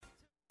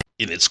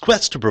In its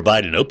quest to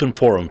provide an open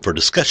forum for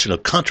discussion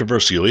of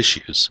controversial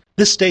issues,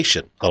 this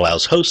station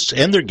allows hosts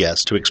and their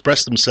guests to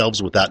express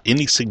themselves without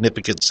any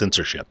significant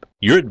censorship.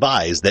 You're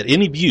advised that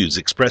any views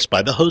expressed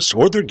by the hosts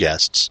or their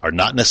guests are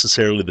not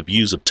necessarily the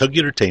views of Togi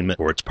Entertainment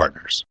or its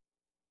partners.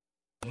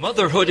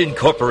 Motherhood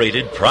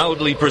Incorporated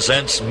proudly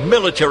presents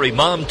Military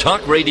Mom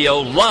Talk Radio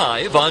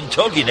live on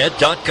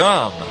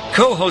TogiNet.com.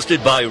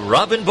 Co-hosted by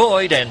Robin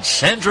Boyd and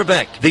Sandra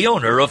Beck, the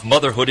owner of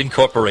Motherhood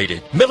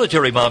Incorporated.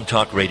 Military Mom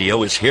Talk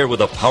Radio is here with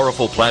a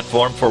powerful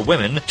platform for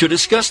women to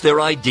discuss their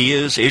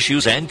ideas,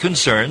 issues, and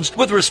concerns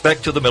with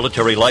respect to the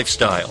military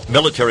lifestyle.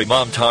 Military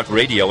Mom Talk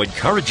Radio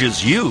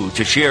encourages you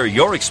to share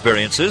your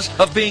experiences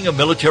of being a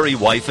military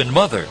wife and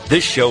mother.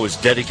 This show is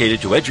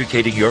dedicated to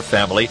educating your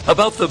family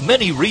about the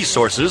many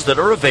resources that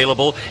are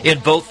available in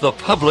both the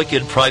public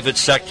and private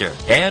sector,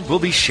 and we'll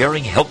be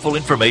sharing helpful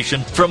information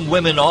from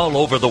women all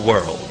over the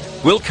world.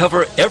 We'll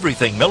cover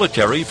everything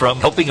military, from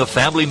helping a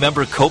family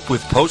member cope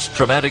with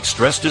post-traumatic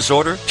stress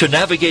disorder, to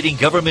navigating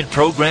government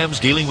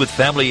programs dealing with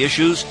family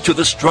issues, to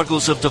the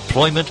struggles of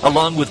deployment,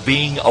 along with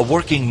being a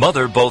working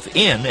mother both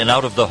in and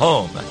out of the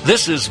home.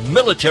 This is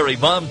Military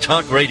Mom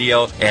Talk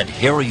Radio, and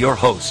here are your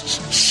hosts,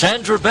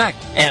 Sandra Beck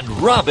and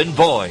Robin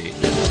Boyd.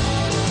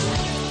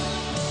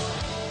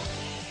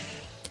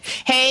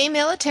 Hey,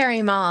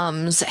 military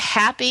moms.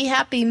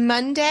 Happy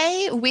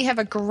Monday. We have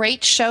a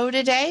great show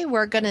today.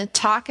 We're going to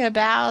talk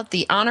about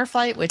the honor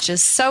flight, which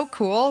is so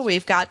cool.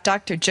 We've got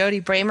Dr.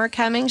 Jody Bramer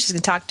coming. She's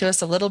going to talk to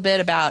us a little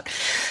bit about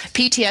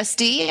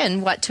PTSD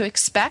and what to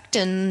expect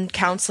in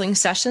counseling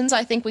sessions.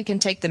 I think we can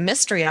take the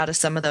mystery out of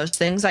some of those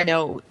things. I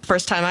know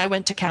first time I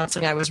went to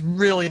counseling, I was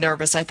really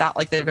nervous. I thought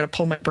like they were going to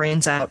pull my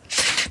brains out,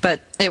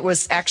 but it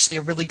was actually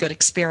a really good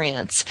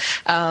experience.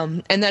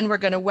 And then we're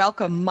going to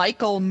welcome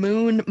Michael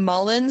Moon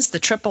Mullins,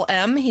 the Triple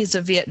M. He's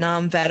a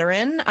Vietnam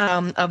veteran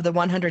of the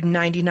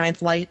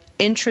 199th Light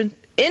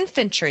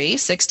Infantry,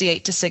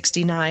 68 to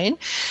 69.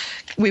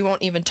 We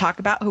won't even talk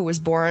about who was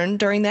born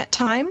during that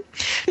time,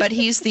 but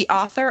he's the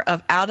author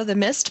of Out of the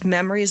Mist,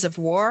 Memories of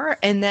War.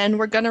 And then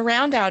we're going to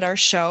round out our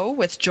show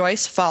with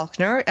Joyce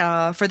Faulkner.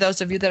 For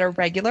those of you that are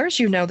regulars,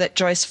 you know that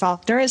Joyce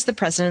Faulkner is the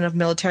president of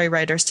Military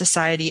Writers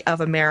Society of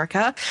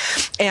America,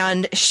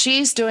 and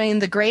she's doing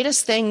the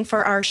greatest thing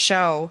for our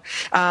show.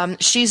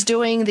 She's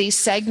doing these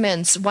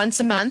segments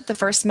once a month, the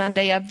first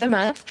Monday of the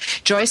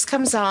month. Joyce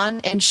comes on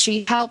and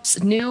she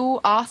helps new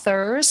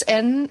authors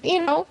and,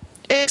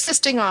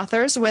 existing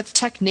authors with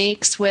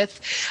techniques,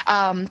 with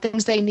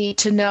things they need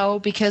to know,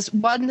 because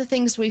one of the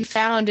things we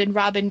found, and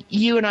Robin,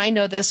 you and I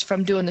know this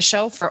from doing the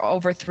show for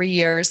over 3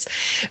 years,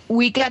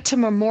 we get to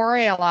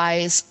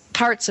memorialize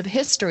parts of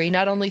history,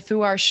 not only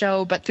through our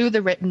show, but through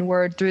the written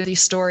word, through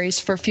these stories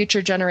for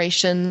future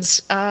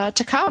generations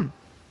to come.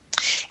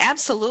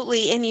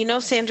 Absolutely.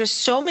 And Sandra,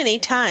 so many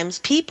times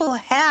people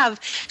have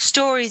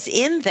stories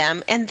in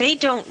them and they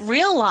don't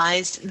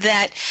realize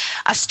that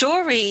a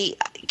story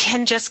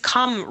can just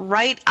come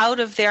right out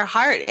of their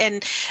heart.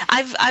 And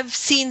I've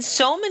seen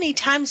so many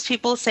times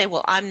people say,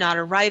 well, I'm not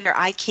a writer,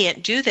 I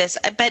can't do this.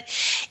 But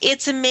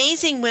it's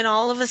amazing when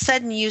all of a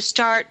sudden you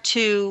start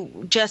to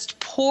just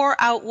pour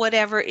out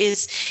whatever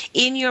is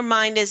in your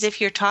mind, as if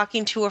you're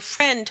talking to a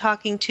friend,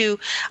 talking to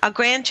a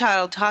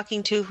grandchild,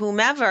 talking to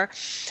whomever.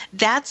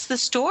 That's the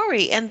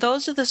story. And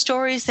those are the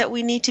stories that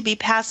we need to be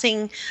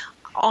passing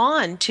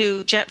on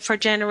for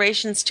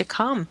generations to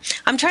come.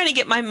 I'm trying to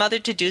get my mother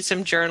to do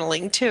some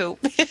journaling too.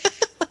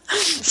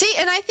 See,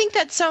 and I think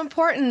that's so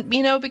important,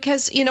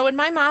 because, when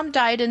my mom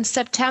died in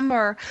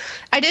September,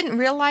 I didn't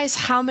realize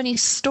how many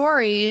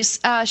stories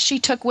she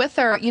took with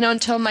her,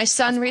 until my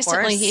son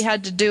recently, he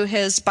had to do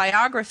his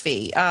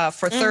biography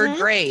for third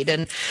grade.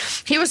 And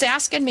he was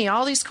asking me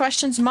all these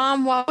questions.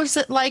 Mom, what was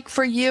it like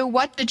for you?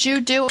 What did you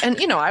do? And,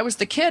 I was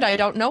the kid. I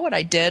don't know what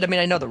I did. I mean,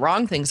 I know the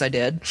wrong things I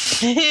did,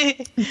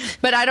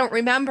 but I don't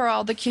remember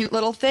all the cute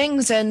little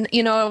things. And,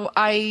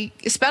 I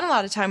spent a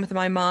lot of time with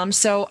my mom,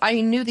 so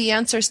I knew the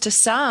answers to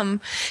some.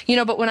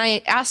 But when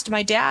I asked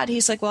my dad,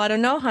 he's like, well, I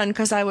don't know, hon,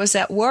 because I was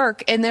at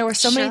work. And there were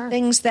so many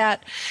things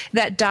that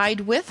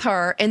died with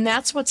her. And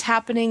that's what's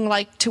happening,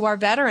 like, to our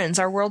veterans.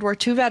 Our World War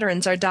II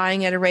veterans are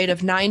dying at a rate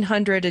of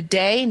 900 a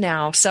day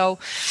now. So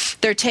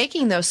they're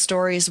taking those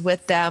stories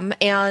with them.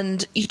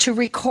 And to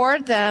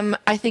record them,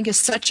 I think, is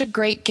such a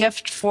great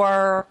gift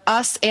for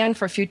us and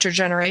for future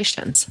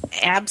generations.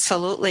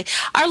 Absolutely.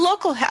 Our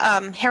local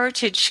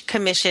Heritage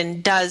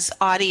Commission does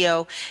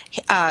audio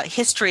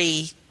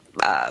history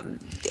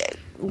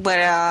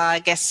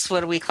what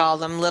do we call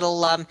them?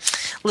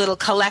 Little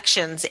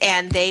collections,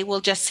 and they will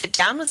just sit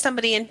down with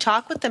somebody and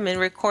talk with them and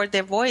record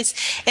their voice,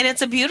 and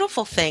it's a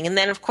beautiful thing. And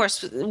then, of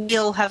course,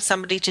 we'll have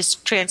somebody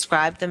just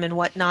transcribe them and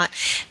whatnot.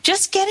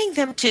 Just getting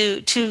them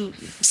to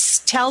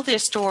tell their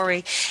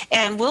story,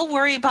 and we'll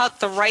worry about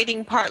the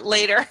writing part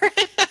later.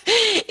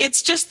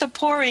 It's just the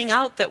pouring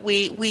out that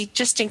we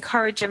just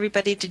encourage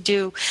everybody to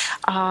do.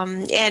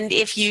 And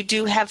if you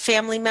do have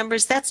family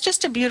members, that's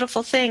just a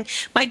beautiful thing.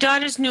 My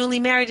daughter's newly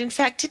married. In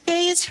fact,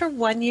 today is her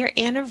 1-year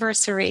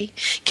anniversary.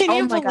 Can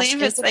you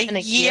believe it's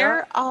a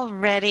year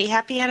already?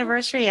 Happy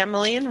anniversary,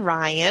 Emily and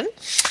Ryan.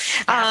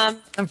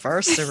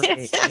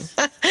 Anniversary.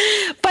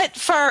 But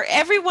for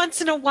every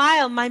once in a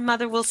while, my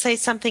mother will say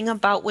something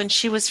about when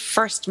she was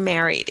first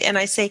married. And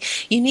I say,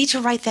 you need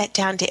to write that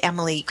down to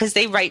Emily, because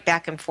they write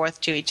back and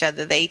forth to each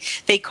other. They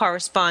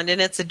correspond,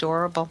 and it's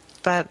adorable.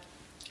 But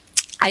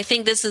I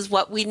think this is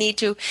what we need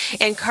to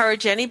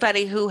encourage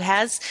anybody who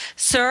has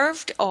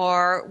served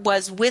or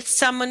was with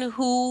someone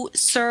who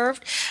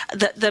served,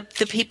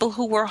 the people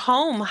who were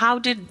home. How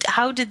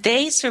did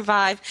they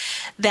survive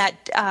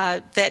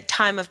that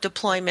time of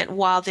deployment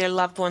while their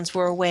loved ones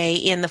were away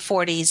in the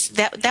 40s?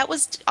 That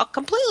was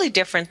completely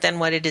different than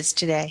what it is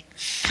today.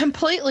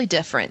 Completely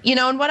different.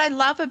 And what I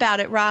love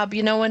about it, Rob,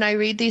 when I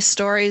read these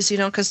stories,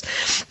 because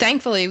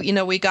thankfully,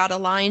 we got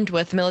aligned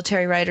with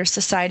Military Writers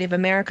Society of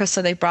America,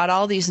 so they brought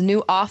all these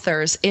new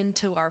authors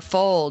into our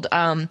fold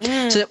so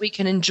that we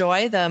can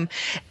enjoy them.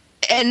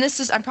 And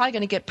I'm probably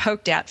going to get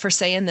poked at for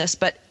saying this,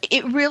 but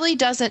it really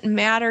doesn't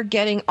matter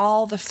getting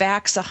all the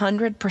facts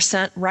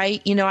 100%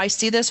 right. I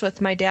see this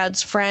with my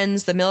dad's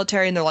friends, the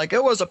military, and they're like,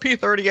 it was a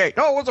P-38.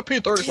 No, it was a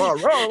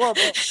P-35.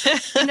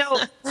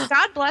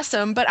 God bless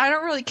them, but I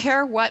don't really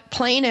care what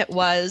plane it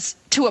was.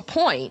 To a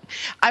point,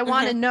 I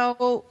want to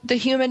know the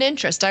human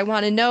interest. I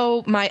want to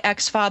know my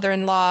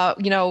ex-father-in-law,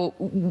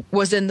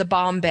 was in the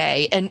bomb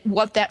bay and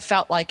what that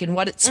felt like and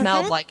what it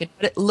smelled like and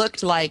what it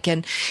looked like.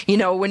 And,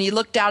 when you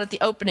looked out at the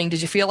opening,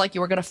 did you feel like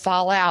you were going to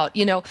fall out?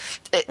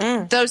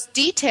 Those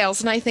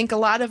details. And I think a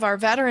lot of our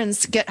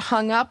veterans get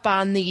hung up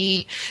on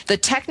the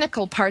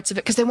technical parts of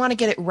it because they want to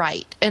get it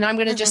right. And I'm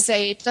going to just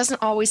say it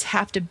doesn't always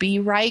have to be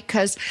right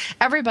because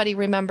everybody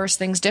remembers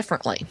things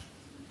differently.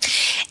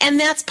 And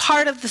that's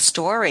part of the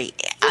story.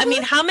 I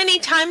mean, how many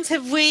times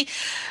have we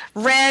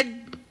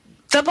read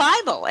the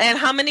Bible, and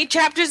how many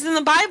chapters in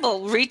the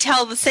Bible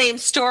retell the same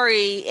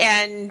story,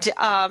 and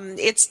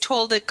it's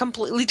told a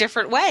completely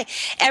different way?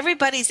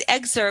 Everybody's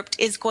excerpt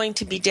is going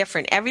to be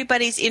different.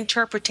 Everybody's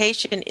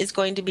interpretation is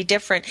going to be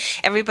different.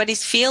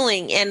 Everybody's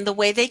feeling and the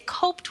way they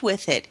coped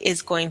with it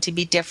is going to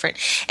be different.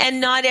 And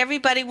not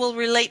everybody will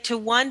relate to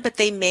one, but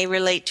they may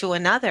relate to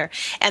another.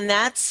 And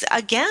that's,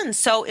 again,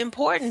 so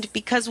important,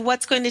 because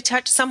what's going to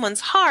touch someone's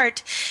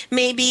heart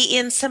may be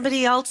in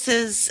somebody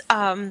else's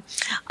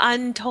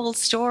untold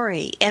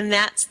story. And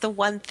that's the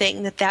one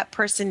thing that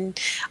person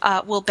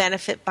will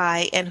benefit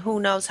by, and who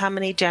knows how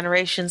many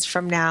generations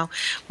from now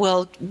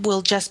will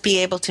just be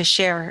able to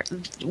share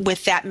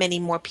with that many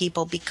more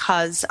people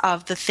because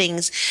of the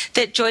things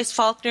that Joyce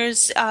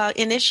Faulkner's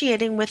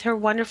initiating with her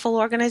wonderful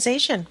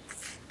organization.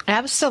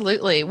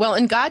 Absolutely. Well,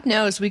 and God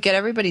knows we get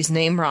everybody's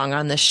name wrong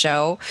on this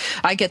show.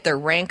 I get their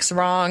ranks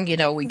wrong.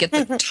 We get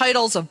the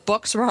titles of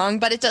books wrong,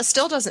 but it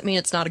still doesn't mean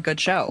it's not a good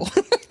show.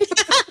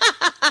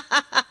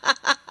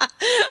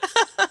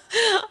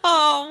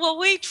 Oh, well,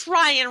 we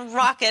try and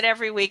rock it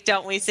every week,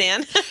 don't we,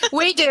 San?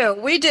 We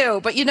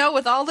do. But,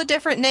 with all the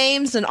different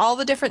names and all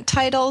the different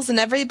titles and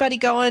everybody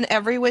going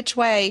every which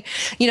way,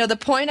 the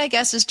point, I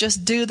guess, is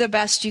just do the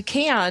best you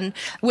can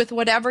with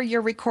whatever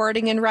you're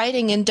recording and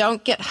writing, and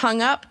don't get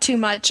hung up too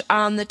much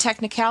on the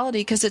technicality,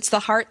 because it's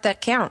the heart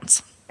that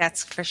counts.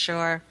 That's for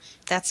sure.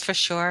 That's for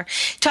sure.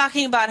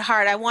 Talking about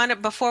heart, I want to,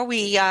 before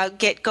we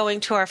get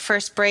going to our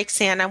first break,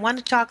 San, I want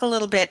to talk a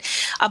little bit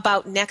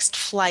about Next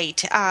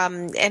Flight.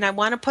 And I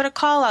want to put a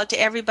call out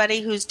to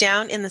everybody who's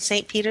down in the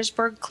St.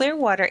 Petersburg,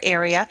 Clearwater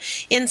area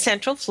in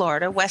Central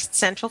Florida, West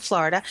Central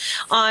Florida.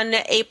 On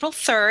April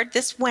 3rd,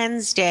 this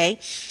Wednesday,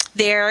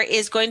 there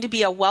is going to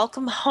be a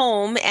welcome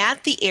home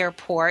at the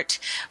airport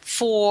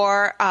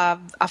for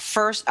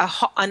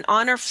an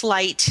honor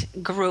flight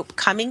group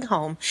coming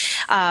home.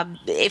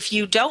 If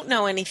you don't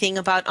know anything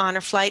about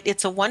Honor Flight,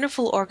 it's a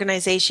wonderful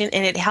organization,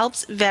 and it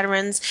helps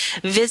veterans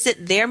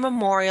visit their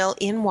memorial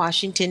in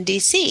Washington,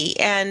 D.C.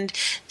 And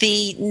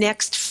the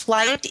next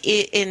flight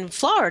in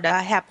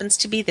Florida happens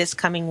to be this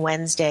coming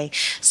Wednesday.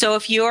 So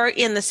if you're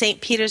in the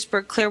St.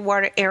 Petersburg,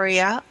 Clearwater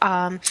area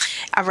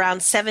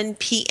around 7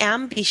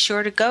 p.m., be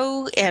sure to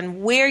go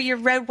and wear your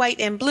red, white,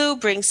 and blue,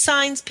 bring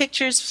signs,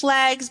 pictures,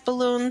 flags,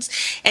 balloons,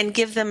 and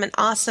give them an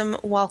awesome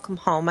welcome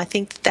home. I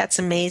think that's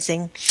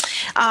amazing.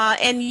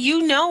 And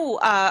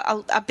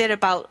a bit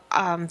about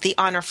the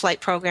Honor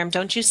Flight program,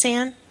 don't you,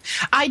 San?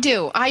 I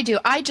do.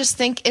 I just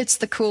think it's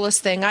the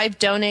coolest thing. I've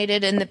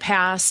donated in the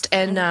past,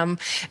 and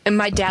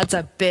my dad's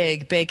a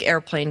big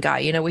airplane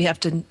guy. We have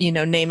to,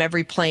 name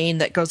every plane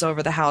that goes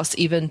over the house,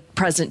 even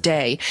present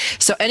day.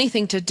 So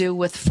anything to do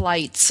with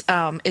flights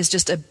is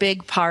just a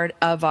big part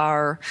of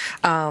our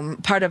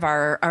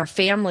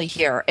family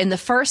here. And the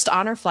first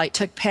Honor Flight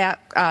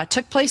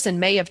took place in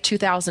May of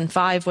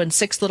 2005 when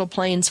 6 little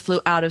planes flew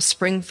out of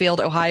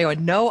Springfield, Ohio.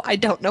 And no, I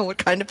don't know what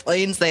kind of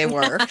planes they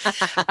were,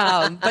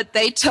 but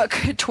they took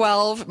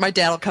 12. My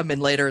dad will come in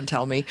later and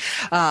tell me.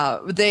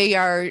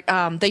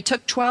 They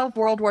took 12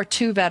 World War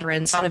II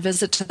veterans on a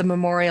visit to the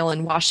memorial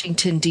in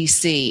Washington,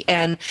 D.C.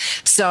 And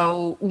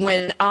so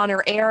when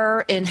Honor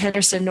Air in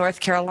Henderson,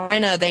 North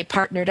Carolina, they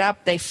partnered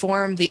up, they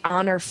formed the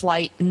Honor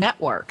Flight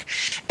Network.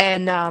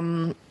 And,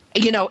 and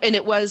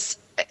it was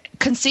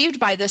conceived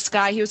by this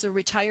guy. He was a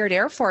retired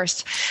Air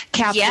Force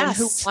captain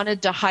who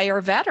wanted to hire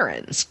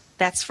veterans.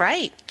 That's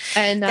right.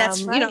 And,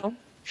 That's right. you know,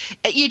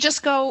 you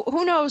just go,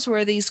 who knows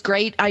where these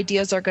great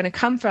ideas are going to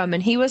come from?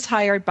 And he was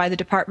hired by the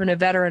Department of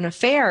Veteran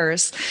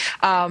Affairs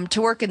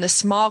to work in the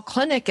small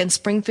clinic in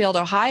Springfield,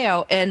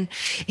 Ohio. And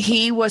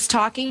he was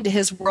talking to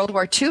his World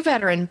War II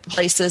veteran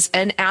places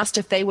and asked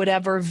if they would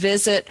ever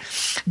visit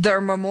their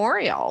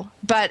memorial.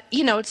 But,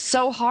 you know, it's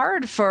so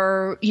hard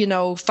for, you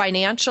know,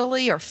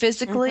 financially or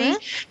physically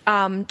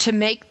to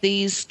make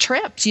these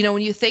trips. You know,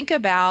 when you think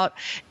about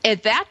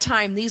at that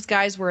time, these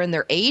guys were in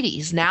their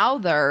 80s. Now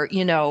they're,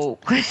 you know,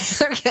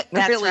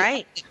 That's really,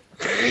 right.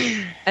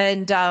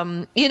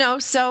 And, you know,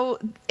 so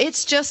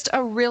it's just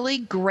a really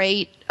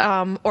great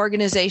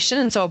organization.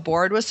 And so a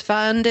board was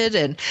funded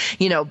and,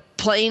 you know,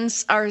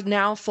 planes are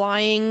now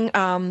flying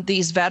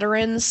these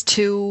veterans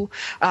to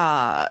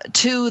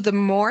the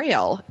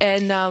memorial.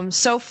 And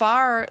so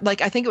far,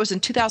 like I think it was in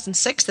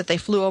 2006 that they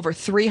flew over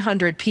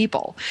 300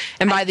 people.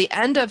 And by the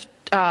end of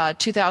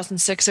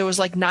 2006, it was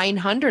like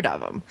 900 of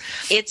them.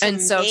 It's and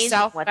so amazing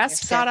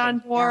Southwest got on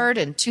board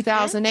in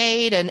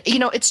 2008, and you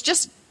know it's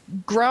just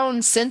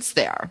grown since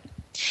there.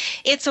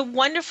 It's a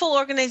wonderful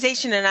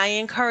organization, and I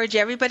encourage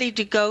everybody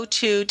to go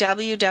to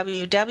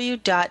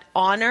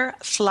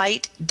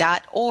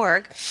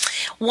www.honorflight.org.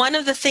 One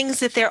of the things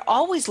that they're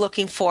always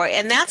looking for,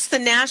 and that's the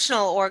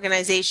national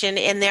organization,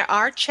 and there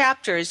are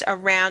chapters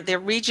around their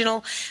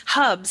regional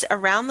hubs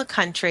around the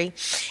country,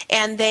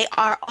 and they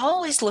are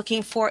always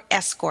looking for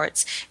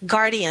escorts,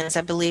 guardians,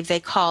 I believe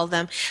they call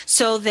them,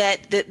 so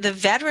that the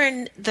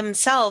veteran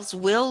themselves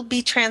will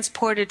be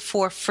transported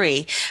for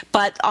free,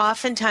 but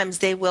oftentimes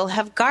they will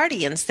have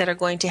guardians that are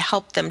going to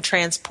help them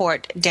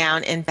transport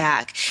down and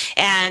back.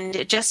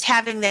 And just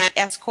having that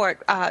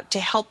escort to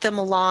help them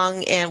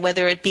along, and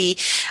whether it be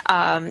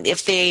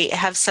if they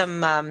have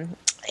some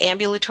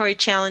ambulatory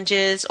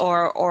challenges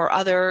or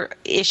other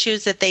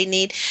issues that they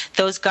need,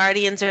 those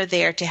guardians are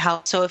there to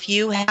help. So if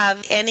you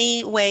have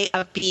any way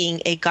of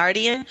being a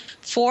guardian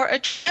for a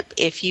trip,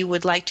 if you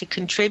would like to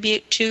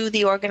contribute to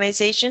the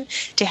organization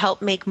to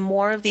help make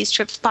more of these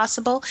trips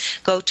possible,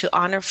 go to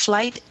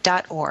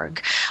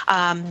honorflight.org.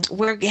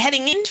 We're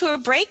heading into a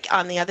break.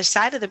 On the other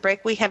side of the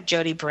break, we have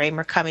Jody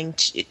Bramer coming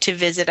to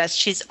visit us.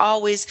 She's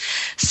always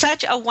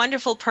such a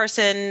wonderful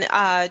person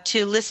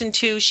to listen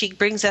to. She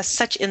brings us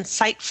such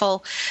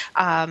insightful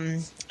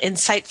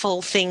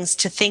things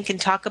to think and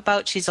talk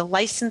about. She's a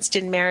licensed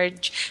in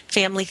marriage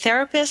family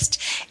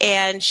therapist,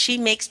 and she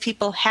makes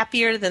people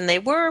happier than they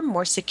were,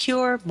 more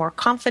secure, more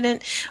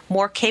confident,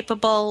 more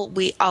capable.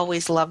 We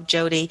always love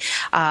Jody.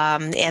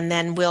 And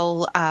then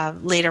we'll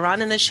later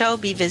on in the show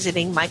be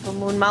visiting Michael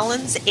Moon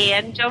Mullins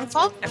and Joan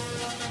Faulkner.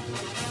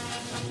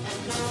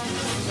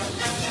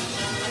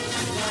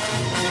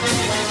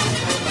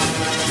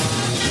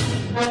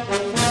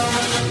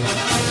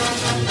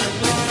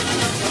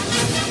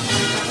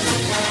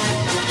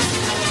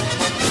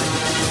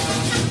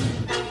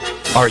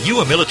 Are you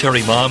a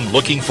military mom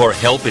looking for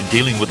help in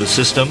dealing with the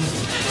system?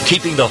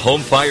 Keeping the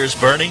home fires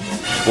burning?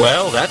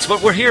 Well, that's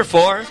what we're here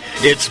for.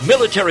 It's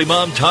Military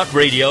Mom Talk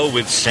Radio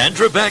with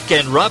Sandra Beck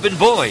and Robin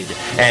Boyd.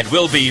 And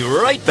we'll be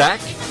right back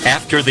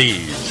after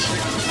these.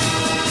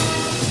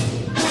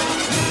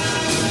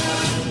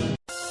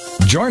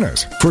 Join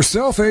us for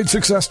Self-Aid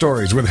Success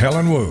Stories with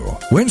Helen Wu.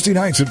 Wednesday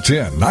nights at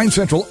 10, 9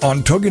 Central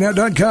on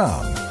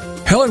TogiNet.com.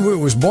 Helen Wu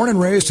was born and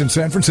raised in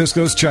San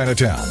Francisco's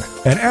Chinatown,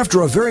 and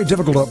after a very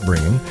difficult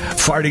upbringing,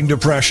 fighting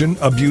depression,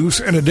 abuse,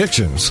 and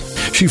addictions,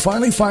 she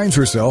finally finds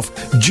herself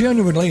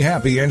genuinely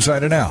happy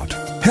inside and out.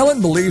 Helen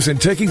believes in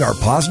taking our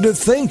positive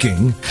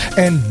thinking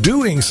and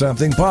doing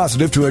something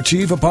positive to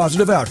achieve a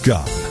positive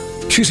outcome.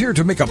 She's here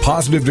to make a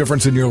positive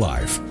difference in your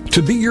life,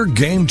 to be your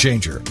game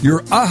changer,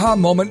 your aha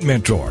moment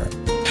mentor.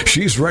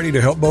 She's ready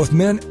to help both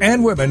men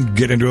and women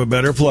get into a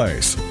better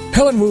place.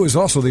 Helen Wu is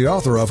also the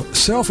author of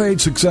Self-Aid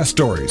Success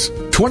Stories,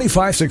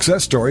 25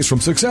 success stories from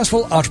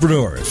successful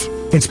entrepreneurs.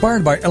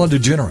 Inspired by Ellen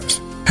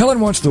DeGeneres, Helen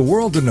wants the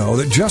world to know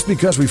that just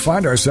because we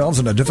find ourselves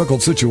in a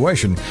difficult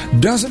situation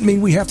doesn't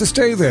mean we have to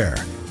stay there.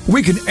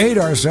 We can aid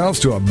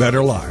ourselves to a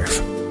better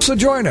life. So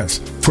join us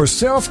for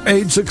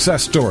Self-Aid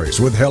Success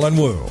Stories with Helen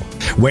Wu.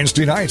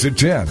 Wednesday nights at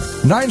 10,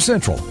 9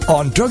 Central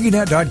on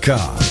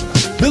TogiNet.com.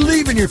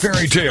 Believe in your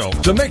fairy tale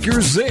to make your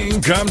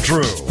zing come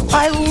true.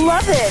 I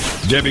love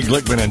it. Debbie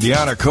Glickman and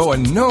Deanna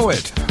Cohen know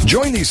it.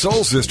 Join these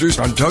soul sisters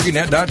on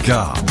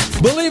TogiNet.com.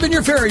 Believe in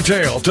your fairy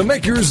tale to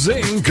make your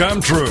zing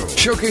come true.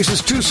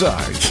 Showcases two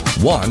sides.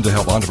 One, to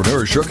help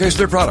entrepreneurs showcase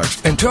their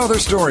products and tell their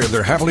story of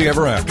their happily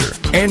ever after.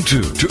 And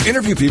two, to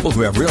interview people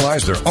who have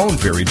realized their own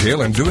fairy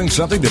tale and doing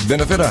something to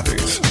benefit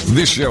others.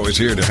 This show is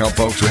here to help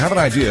folks who have an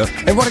idea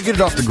and want to get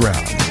it off the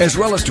ground, as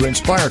well as to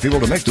inspire people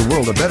to make the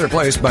world a better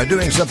place by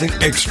doing something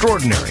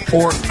extraordinary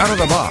or out of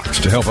the box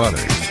to help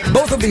others.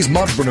 Both of these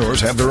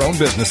entrepreneurs have their own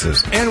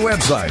businesses and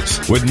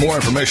websites. With more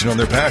information on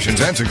their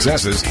passions and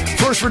successes,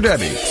 first for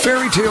Debbie,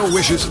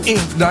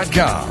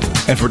 fairytalewishesinc.com,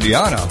 and for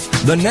Deanna,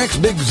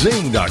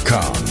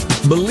 thenextbigzing.com.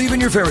 Believe in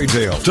your fairy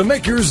tale to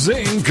make your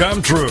zing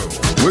come true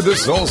with the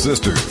Soul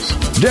Sisters,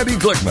 Debbie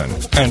Glickman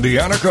and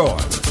Deanna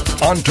Cohen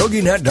on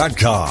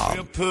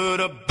TogiNet.com.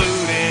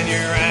 boot in your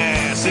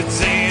ass. It's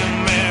the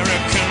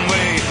American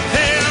way.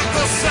 Hey,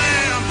 Uncle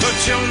Sam,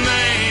 put your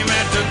name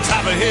at the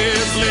top of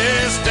his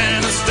list,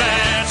 and the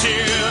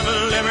Statue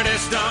of Liberty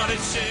started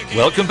shaking.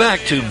 Welcome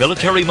back to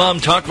Military Mom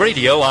Talk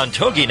Radio on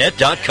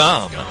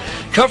TogiNet.com.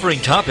 Covering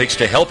topics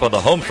to help on the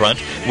home front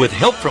with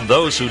help from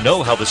those who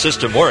know how the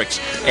system works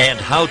and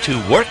how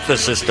to work the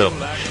system.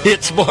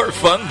 It's more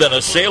fun than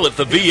a sale at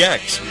the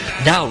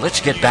BX. Now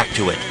let's get back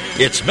to it.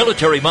 It's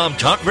Military Mom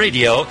Talk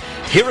Radio.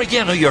 Here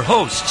again are your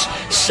hosts,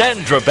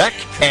 Sandra Beck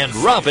and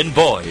Robin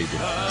Boyd.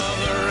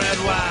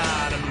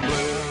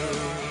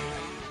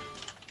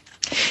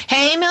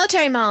 Hey,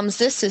 Military Moms,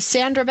 this is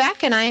Sandra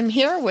Beck, and I am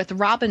here with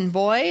Robin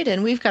Boyd,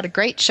 and we've got a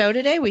great show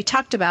today. We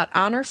talked about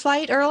Honor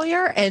Flight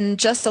earlier, and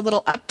just a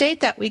little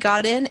update that we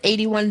got in,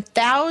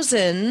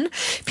 81,000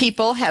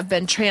 people have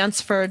been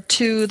transferred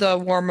to the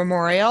War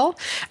Memorial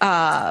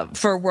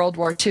for World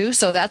War II,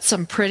 so that's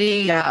some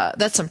pretty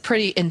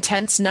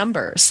intense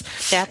numbers.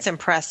 That's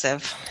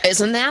impressive.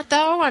 Isn't that,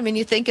 though? I mean,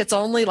 you think it's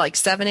only like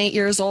 7, 8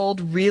 years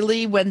old,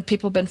 really, when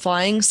people have been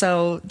flying,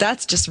 so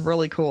that's just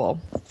really cool.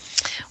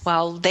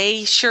 Well,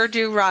 they sure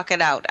do rock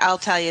it out. I'll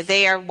tell you,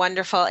 they are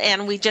wonderful,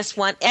 and we just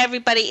want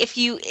everybody.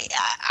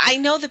 I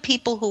know the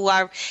people who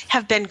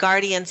have been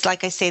guardians.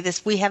 Like I say,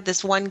 we have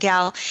this one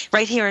gal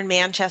right here in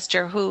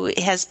Manchester who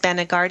has been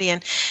a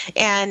guardian,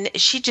 and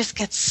she just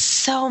gets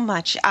so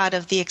much out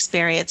of the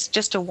experience.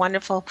 Just a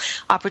wonderful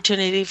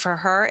opportunity for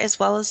her as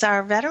well as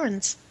our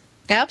veterans.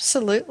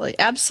 Absolutely.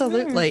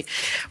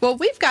 Well,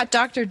 we've got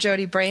Dr.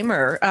 Jody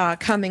Bramer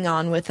coming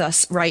on with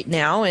us right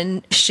now,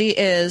 and she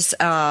is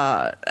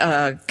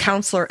a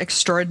counselor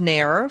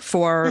extraordinaire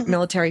for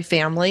military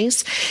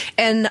families.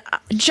 And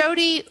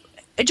Jody,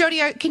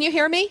 can you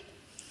hear me?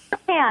 I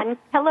can.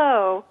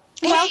 Hello.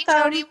 Hey, welcome.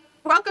 Jody.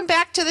 Welcome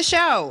back to the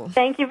show.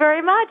 Thank you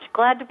very much.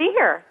 Glad to be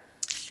here.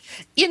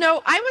 You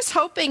know, I was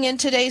hoping in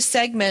today's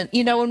segment,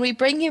 when we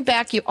bring you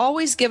back, you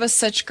always give us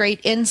such great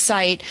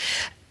insight.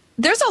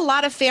 There's a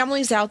lot of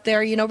families out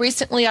there.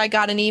 Recently I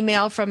got an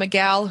email from a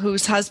gal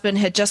whose husband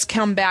had just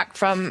come back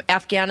from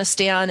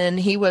Afghanistan, and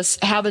he was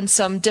having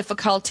some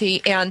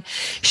difficulty, and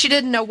she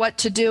didn't know what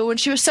to do. And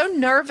she was so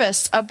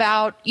nervous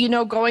about,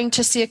 going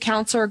to see a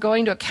counselor or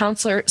going to a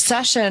counselor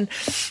session.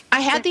 I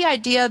had the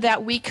idea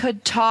that we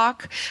could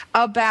talk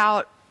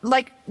about,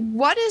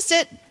 what is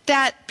it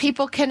that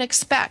people can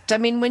expect? I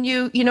mean, when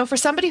for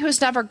somebody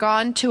who's never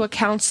gone to a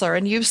counselor,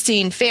 and you've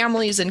seen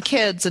families and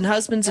kids and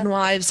husbands and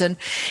wives and,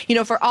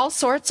 for all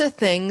sorts of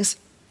things,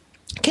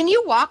 can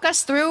you walk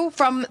us through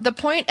from the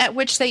point at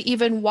which they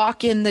even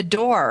walk in the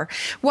door?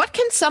 What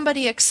can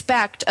somebody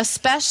expect,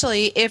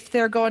 especially if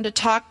they're going to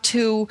talk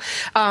to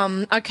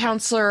a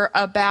counselor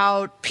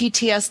about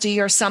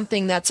PTSD or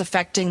something that's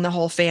affecting the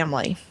whole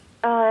family?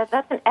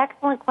 That's an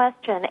excellent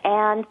question,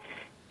 and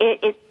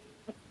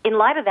in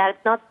light of that,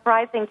 it's not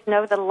surprising to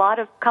know that a lot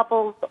of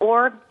couples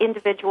or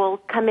individuals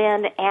come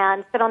in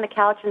and sit on the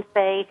couch and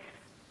say,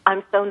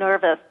 I'm so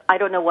nervous, I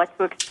don't know what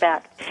to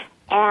expect.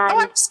 And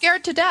I'm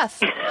scared to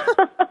death.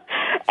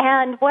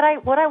 And what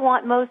I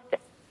want most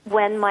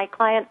when my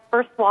clients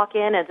first walk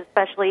in, and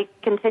especially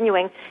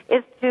continuing,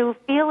 is to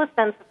feel a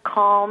sense of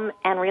calm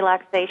and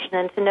relaxation,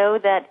 and to know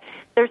that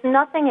there's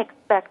nothing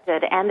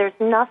expected and there's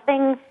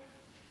nothing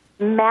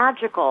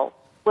magical.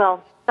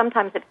 Well,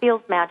 sometimes it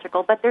feels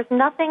magical, but there's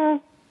nothing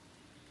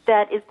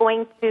that is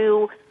going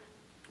to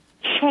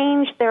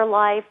change their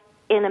life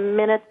in a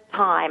minute's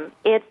time.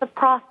 It's a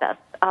process.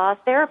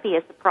 Therapy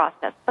is a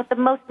process. But the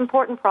most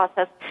important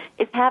process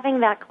is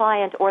having that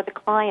client or the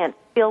client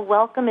feel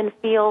welcome and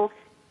feel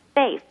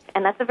safe.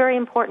 And that's a very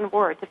important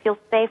word, to feel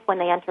safe when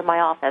they enter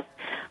my office.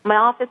 My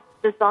office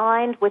is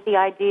designed with the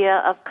idea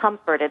of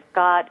comfort. It's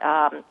got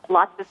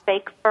lots of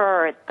fake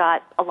fur. It's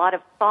got a lot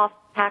of soft,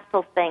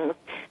 tactile things.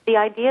 The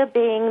idea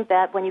being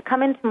that when you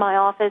come into my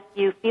office,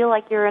 you feel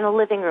like you're in a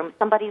living room,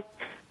 somebody's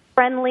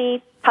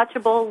friendly,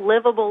 touchable,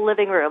 livable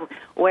living room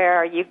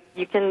where you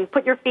can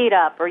put your feet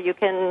up or you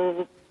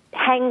can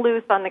hang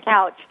loose on the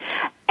couch.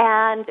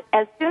 And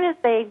as soon as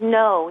they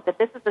know that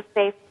this is a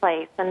safe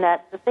place and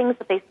that the things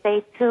that they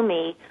say to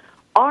me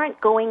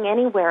aren't going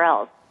anywhere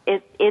else,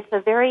 it's a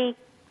very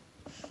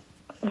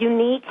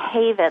unique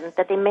haven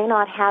that they may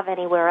not have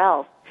anywhere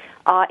else.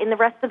 In the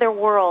rest of their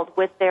world,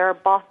 with their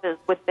bosses,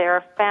 with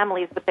their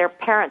families, with their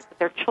parents, with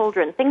their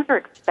children, things are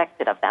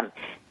expected of them.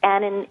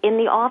 And in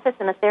the office,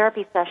 in a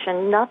therapy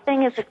session,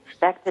 nothing is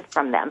expected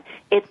from them.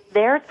 It's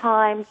their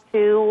time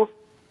to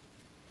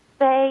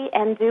say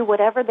and do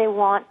whatever they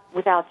want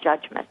without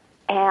judgment.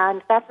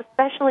 And that's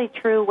especially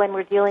true when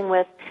we're dealing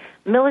with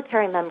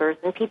military members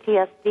and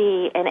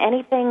PTSD and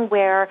anything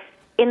where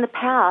in the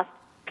past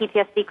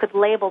PTSD could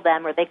label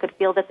them or they could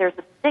feel that there's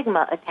a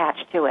stigma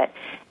attached to it.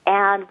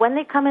 And when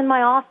they come in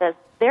my office,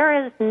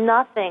 there is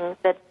nothing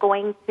that's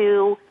going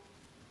to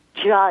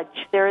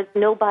judge. There is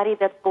nobody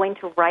that's going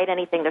to write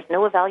anything. There's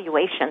no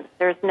evaluation.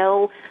 There's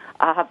no,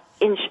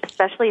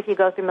 especially if you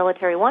go through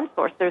Military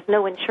OneSource, there's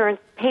no insurance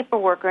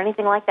paperwork or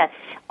anything like that.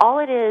 All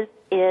it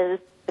is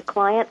the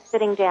client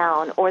sitting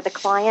down or the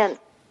client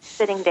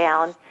sitting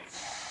down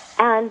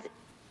and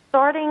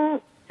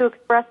starting to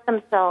express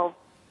themselves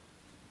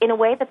in a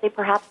way that they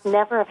perhaps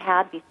never have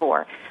had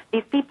before.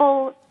 These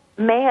people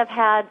may have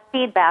had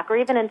feedback, or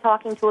even in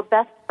talking to a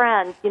best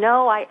friend,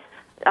 I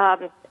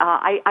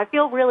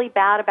feel really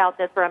bad about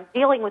this, or I'm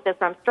dealing with this,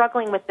 or I'm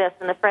struggling with this,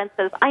 and the friend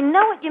says, I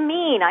know what you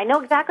mean. I know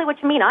exactly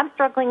what you mean. I'm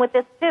struggling with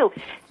this too.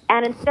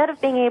 And instead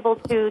of being able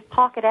to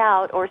talk it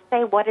out or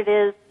say what it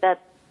is that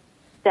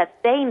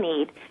they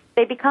need,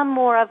 they become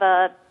more of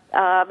a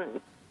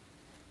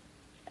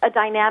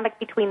dynamic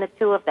between the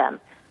two of them.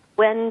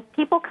 When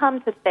people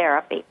come to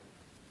therapy,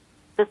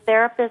 the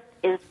therapist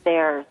is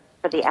there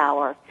for the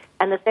hour,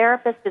 and the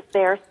therapist is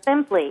there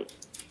simply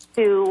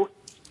to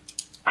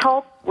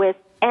help with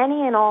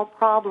any and all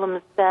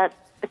problems that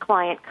the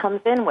client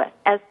comes in with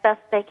as best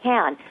they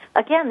can.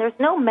 Again, there's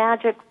no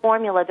magic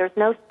formula. There's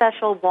no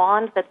special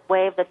wand that's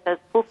waved that says,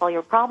 poof, all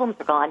your problems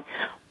are gone.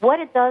 What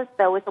it does,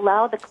 though, is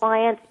allow the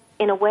client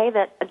in a way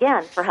that,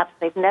 again, perhaps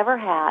they've never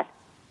had,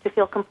 to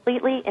feel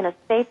completely in a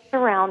safe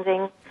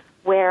surrounding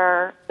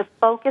where the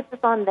focus is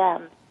on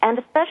them. And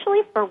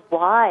especially for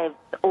wives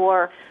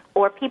or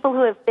people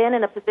who have been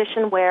in a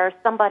position where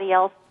somebody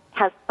else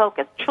has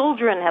focus.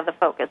 Children have the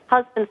focus.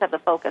 Husbands have the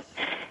focus.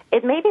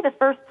 It may be the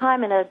first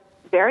time in a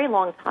very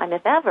long time,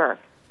 if ever,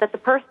 that the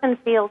person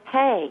feels,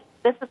 hey,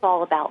 this is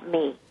all about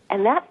me.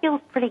 And that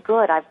feels pretty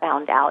good, I've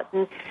found out.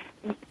 And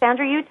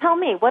Sandra, you tell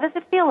me, what does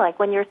it feel like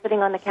when you're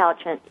sitting on the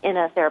couch in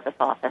a therapist's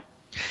office?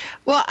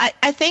 Well,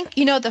 I think,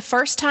 the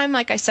first time,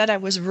 like I said, I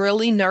was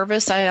really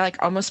nervous. I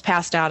almost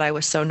passed out. I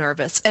was so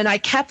nervous. And I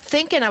kept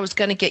thinking I was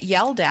going to get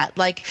yelled at.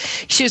 Like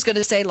she was going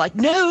to say, like,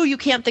 no, you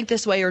can't think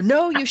this way, or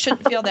no, you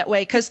shouldn't feel that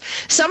way. Because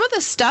some of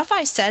the stuff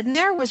I said in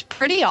there was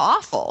pretty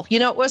awful.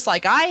 It was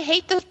like, I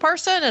hate this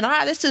person and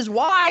this is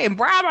why, and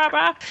blah, blah,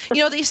 blah.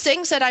 These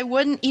things that I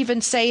wouldn't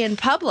even say in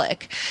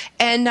public.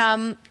 And,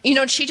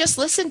 she just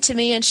listened to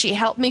me and she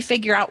helped me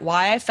figure out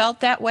why I felt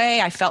that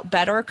way. I felt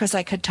better because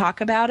I could talk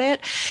about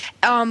it.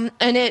 And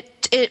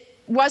it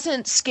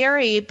wasn't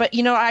scary, but,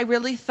 I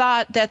really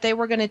thought that they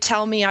were going to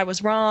tell me I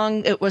was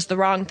wrong. It was the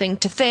wrong thing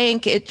to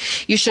think.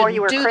 You shouldn't or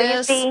you were do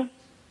crazy. This.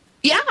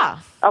 Yeah.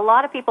 A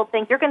lot of people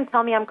think you're going to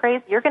tell me I'm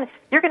crazy. You're going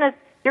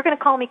to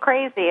call me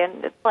crazy,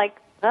 and it's like,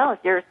 well, if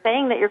you're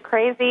saying that you're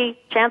crazy,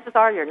 chances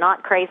are you're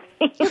not crazy.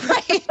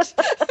 Right.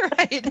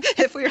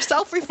 If we're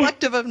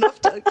self-reflective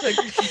enough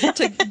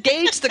to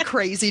gauge the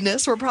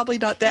craziness, we're probably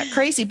not that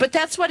crazy. But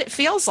that's what it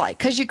feels like,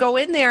 because you go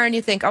in there and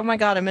you think, oh, my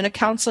God, I'm in a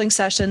counseling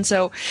session,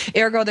 so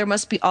ergo there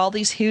must be all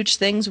these huge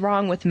things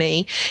wrong with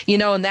me,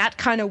 and that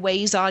kind of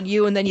weighs on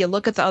you. And then you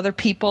look at the other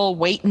people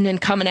waiting and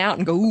coming out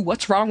and go, ooh,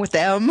 what's wrong with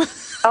them?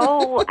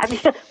 Oh,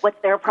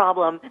 what's their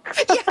problem?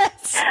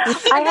 Yes.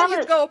 And then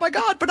you go, oh, my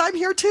God, but I'm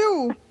here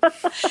too.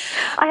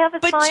 I have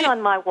a sign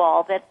on my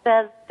wall that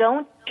says,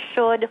 don't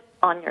should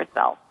on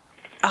yourself.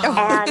 Oh.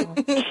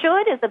 And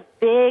should is a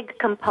big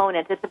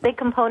component. It's a big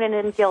component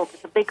in guilt.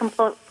 It's a big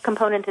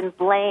component in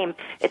blame.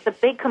 It's a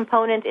big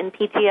component in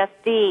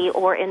PTSD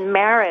or in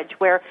marriage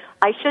where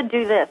I should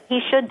do this,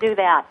 he should do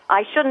that,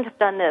 I shouldn't have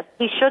done this,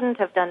 he shouldn't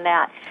have done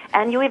that.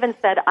 And you even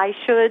said, I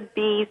should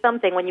be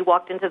something when you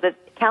walked into the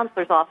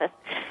counselor's office.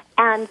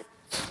 And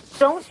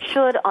don't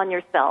should on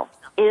yourself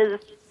is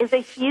a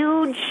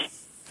huge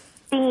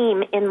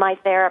theme in my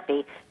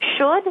therapy.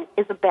 Should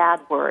is a bad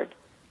word.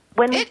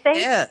 When we say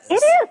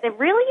it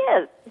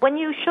really is. When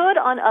you should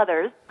on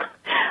others,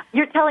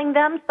 you're telling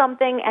them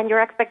something and your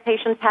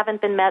expectations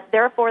haven't been met,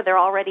 therefore they're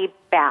already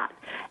bad.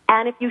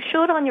 And if you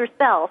should on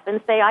yourself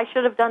and say, I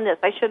should have done this,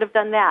 I should have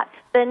done that,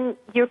 then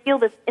you feel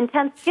this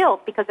intense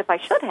guilt because if I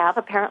should have,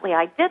 apparently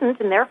I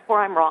didn't, and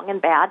therefore I'm wrong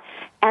and bad.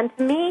 And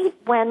to me,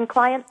 when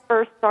clients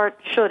first start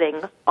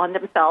shoulding on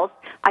themselves,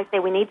 I say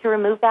we need to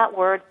remove that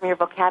word from your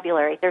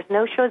vocabulary. There's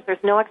no shoulds,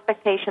 there's no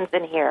expectations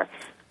in here.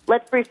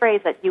 Let's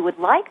rephrase it. You would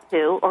like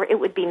to, or it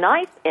would be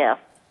nice if,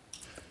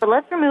 but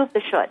let's remove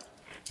the should.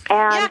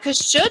 And because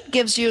should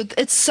gives you,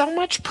 it's so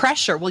much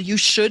pressure. Well, you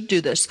should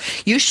do this.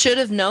 You should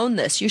have known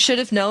this. You should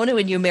have known it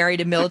when you married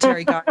a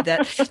military guard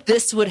that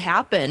this would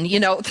happen.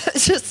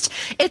 It's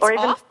or even,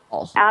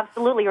 awful.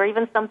 Absolutely. Or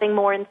even something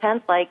more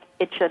intense like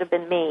it should have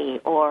been me,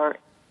 or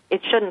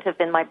it shouldn't have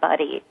been my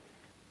buddy.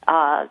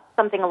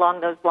 Something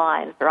along those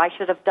lines. Or I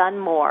should have done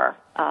more.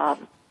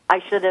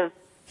 I should have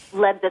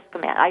led this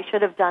command. I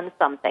should have done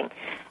something.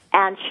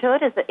 And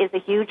should is a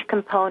huge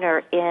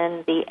component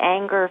in the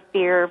anger,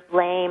 fear,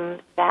 blame,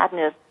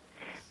 sadness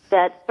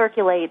that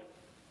circulates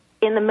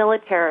in the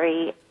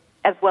military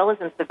as well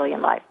as in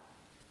civilian life.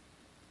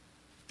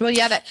 Well,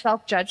 yeah, that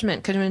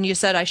self-judgment, because when you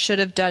said, I should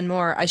have done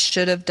more, I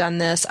should have done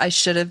this, I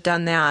should have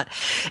done that,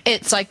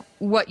 it's like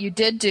what you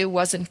did do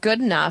wasn't good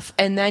enough,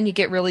 and then you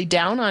get really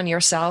down on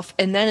yourself,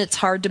 and then it's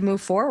hard to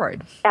move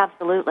forward.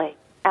 Absolutely.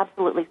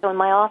 Absolutely. So in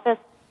my office,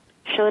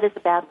 should is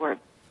a bad word.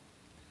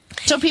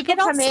 So people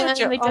come in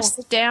and they just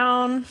sit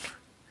down.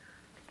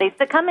 They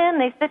come in,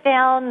 they sit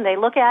down, they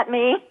look at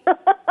me,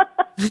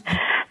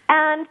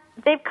 and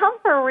they've come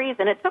for a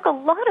reason. It took a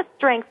lot of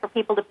strength for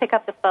people to pick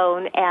up the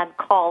phone and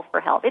call for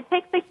help. It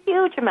takes a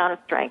huge amount of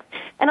strength,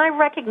 and I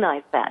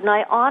recognize that, and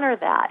I honor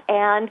that.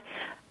 And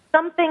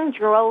something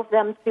drove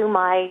them to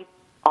my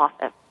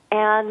office.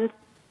 And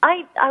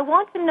I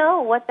want to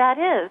know what that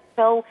is.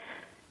 So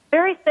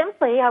very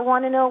simply, I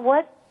want to know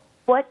what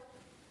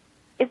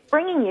is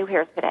bringing you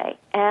here today.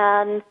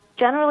 And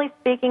generally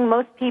speaking,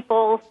 most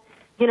people,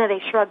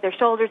 they shrug their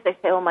shoulders. They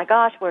say, oh, my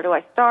gosh, where do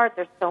I start?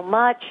 There's so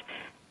much.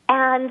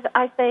 And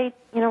I say,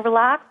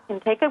 relax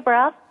and take a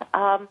breath.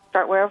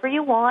 Start wherever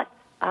you want,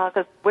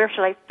 because where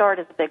should I start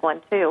is a big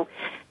one, too.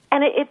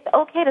 And it's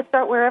okay to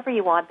start wherever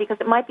you want, because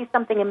it might be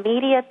something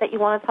immediate that you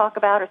want to talk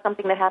about, or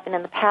something that happened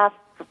in the past,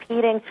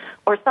 repeating,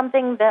 or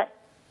something that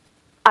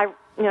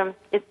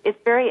it's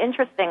very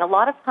interesting. A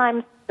lot of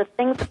times the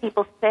things that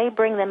people say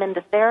bring them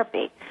into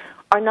therapy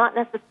are not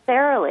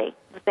necessarily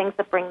the things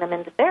that bring them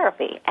into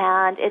therapy.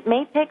 And it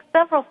may take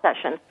several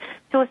sessions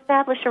to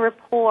establish a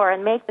rapport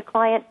and make the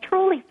client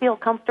truly feel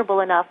comfortable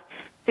enough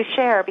to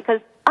share, because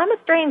I'm a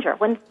stranger.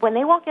 When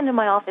they walk into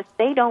my office,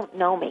 they don't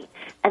know me,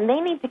 and they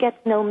need to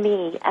get to know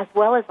me as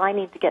well as I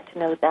need to get to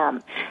know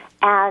them.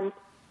 And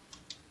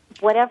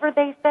whatever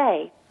they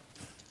say,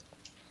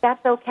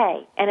 that's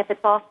okay. And if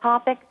it's off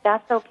topic,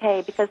 that's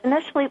okay, because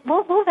initially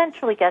we'll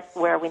eventually get to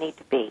where we need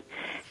to be.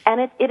 And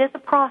it is a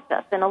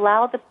process, and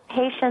allow the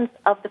patience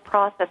of the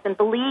process and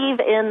believe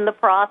in the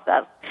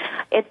process.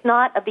 It's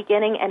not a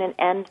beginning and an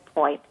end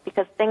point,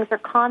 because things are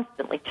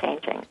constantly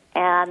changing,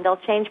 and they'll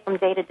change from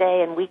day to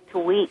day and week to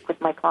week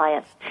with my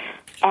clients.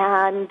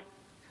 And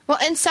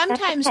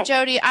sometimes, okay.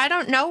 Jody, I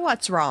don't know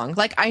what's wrong.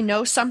 Like, I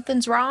know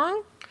something's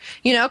wrong,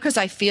 because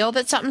I feel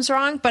that something's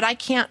wrong, but I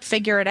can't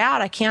figure it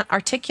out. I can't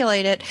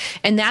articulate it.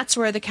 And that's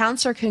where the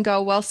counselor can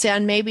go, well,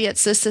 San, maybe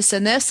it's this, this,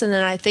 and this. And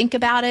then I think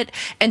about it,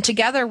 and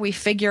together we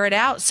figure it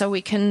out so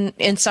we can,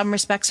 in some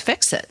respects,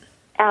 fix it.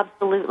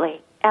 Absolutely.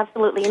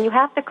 Absolutely. And you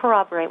have to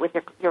corroborate with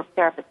your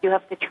therapist. You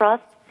have to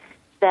trust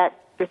that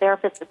your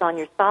therapist is on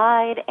your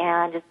side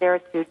and is there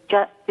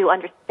to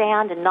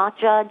understand and not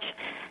judge.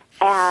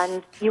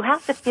 And you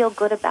have to feel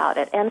good about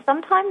it. And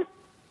sometimes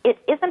it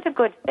isn't a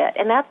good fit,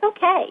 and that's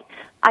okay.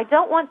 I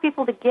don't want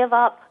people to give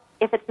up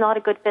if it's not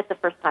a good fit the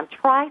first time.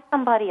 Try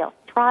somebody else.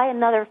 Try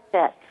another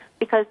fit,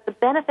 because the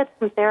benefits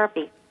from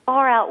therapy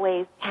far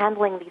outweighs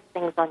handling these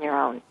things on your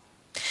own.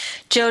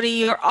 Jody,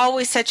 you're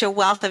always such a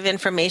wealth of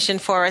information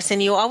for us,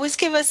 and you always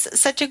give us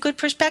such a good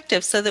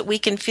perspective so that we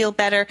can feel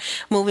better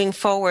moving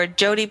forward.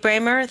 Jody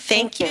Bramer,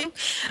 thank you.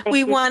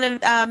 We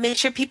want to make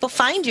sure people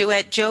find you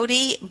at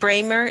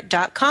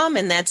jodybramer.com,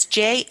 and that's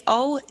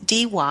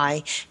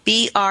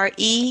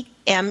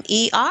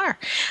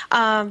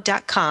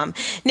JODYBREMER.com.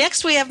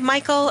 Next, we have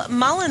Michael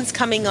Mullins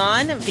coming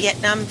on,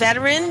 Vietnam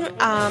veteran,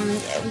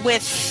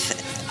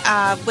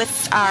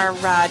 with our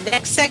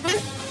next segment.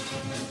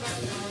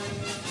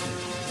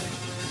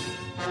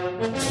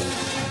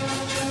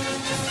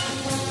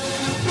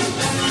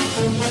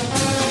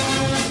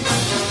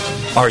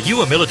 Are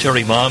you a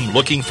military mom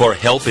looking for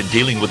help in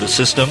dealing with the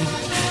system?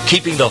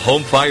 Keeping the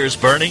home fires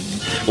burning?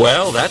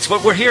 Well, that's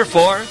what we're here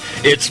for.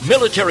 It's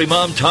Military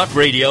Mom Talk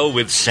Radio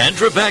with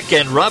Sandra Beck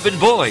and Robin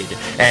Boyd.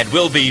 And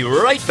we'll be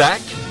right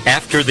back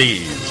after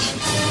these.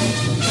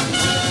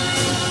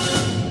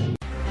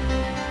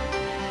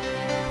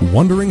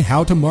 Wondering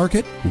how to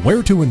market,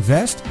 where to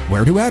invest,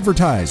 where to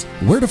advertise,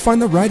 where to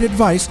find the right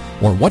advice,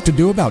 or what to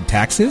do about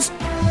taxes?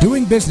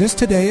 Doing business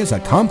today is a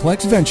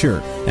complex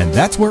venture, and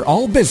that's where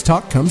All Biz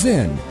Talk comes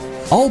in.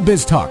 All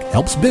Biz Talk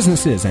helps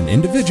businesses and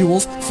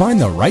individuals find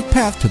the right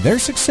path to their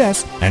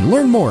success and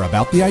learn more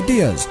about the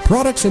ideas,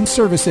 products, and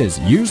services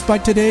used by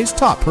today's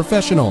top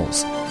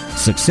professionals.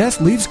 Success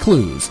leaves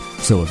clues,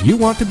 so if you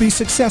want to be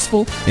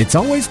successful, it's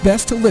always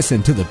best to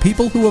listen to the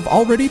people who have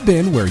already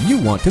been where you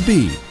want to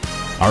be.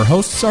 Our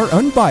hosts are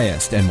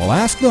unbiased and will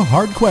ask the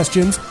hard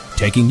questions,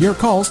 taking your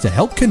calls to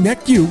help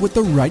connect you with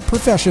the right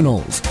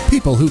professionals,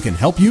 people who can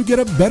help you get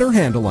a better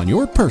handle on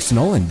your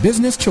personal and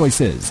business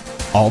choices.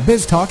 All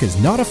Biz Talk is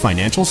not a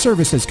financial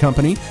services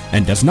company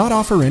and does not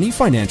offer any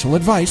financial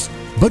advice,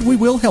 but we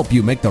will help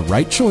you make the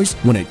right choice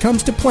when it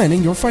comes to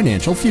planning your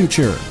financial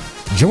future.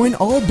 Join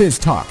All Biz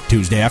Talk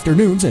Tuesday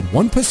afternoons at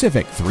 1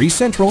 Pacific, 3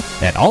 Central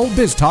at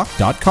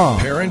allbiztalk.com.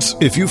 Parents,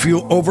 if you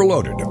feel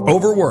overloaded,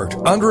 overworked,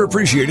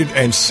 underappreciated,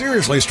 and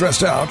seriously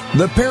stressed out,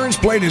 The Parents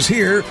Plate is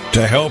here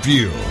to help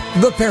you.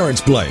 The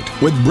Parents Plate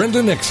with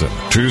Brenda Nixon.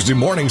 Tuesday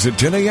mornings at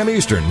 10 a.m.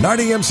 Eastern, 9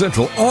 a.m.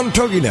 Central on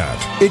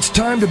TogiNet. It's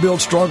time to build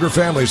stronger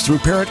families through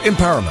parent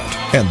empowerment,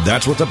 and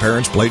that's what The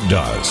Parents Plate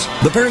does.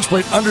 The Parents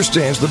Plate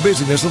understands the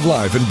busyness of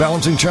life and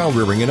balancing child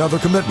rearing and other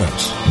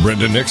commitments.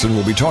 Brenda Nixon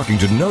will be talking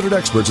to noted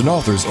experts and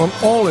authors on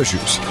all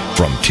issues,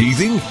 from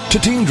teething to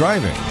teen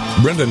driving.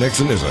 Brenda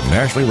Nixon is a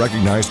nationally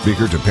recognized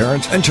speaker to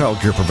parents and child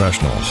care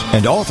professionals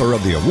and author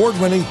of the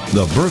award-winning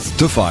The Birth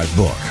to 5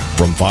 book.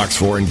 From Fox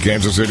 4 in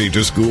Kansas City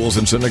to schools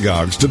and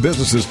synagogues to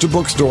businesses to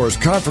bookstores,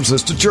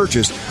 conferences to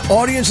churches,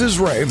 audiences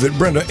rave that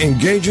Brenda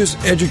engages,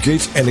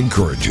 educates, and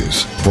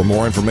encourages. For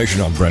more information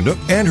on Brenda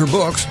and her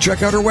books,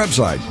 check out her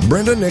website,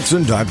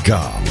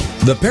 brendanixon.com.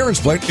 The Parents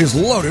Plate is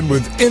loaded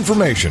with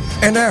information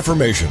and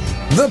affirmation.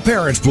 The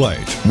Parents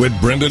Plate with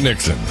Brenda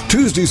Nixon.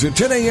 Tuesdays at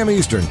 10 a.m.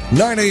 Eastern,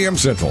 9 a.m.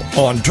 Central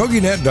on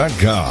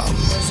TogiNet.com.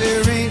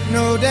 There ain't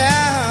no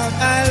doubt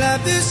I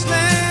love this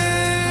land.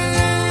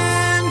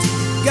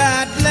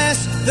 God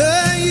bless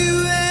the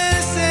USA.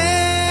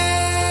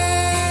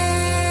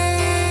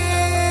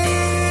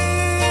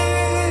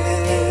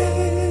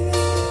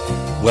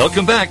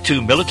 Welcome back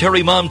to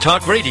Military Mom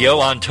Talk Radio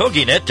on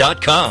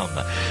TogiNet.com,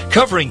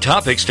 covering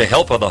topics to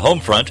help on the home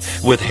front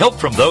with help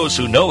from those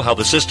who know how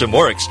the system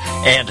works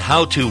and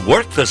how to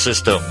work the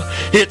system.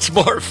 It's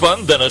more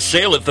fun than a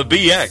sale at the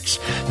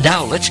BX.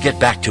 Now let's get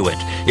back to it.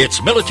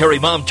 It's Military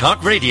Mom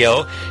Talk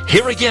Radio.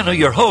 Here again are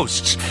your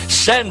hosts,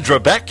 Sandra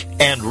Beck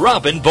and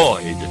Robin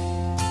Boyd.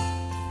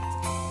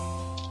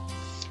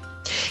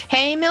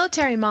 Hey,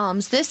 military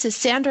moms, this is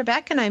Sandra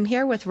Beck, and I'm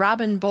here with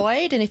Robin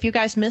Boyd. And if you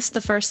guys missed the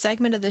first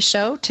segment of the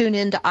show, tune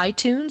into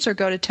iTunes or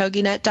go to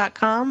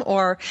TogiNet.com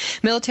or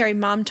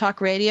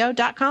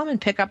MilitaryMomTalkRadio.com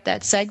and pick up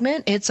that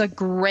segment. It's a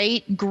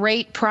great,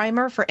 great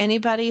primer for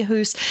anybody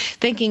who's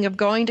thinking of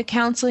going to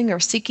counseling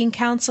or seeking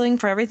counseling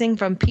for everything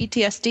from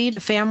PTSD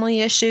to family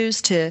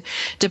issues to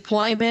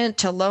deployment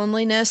to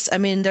loneliness. I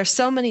mean, there's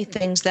so many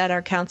things that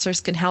our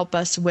counselors can help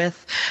us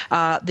with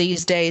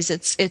these days.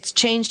 It's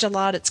changed a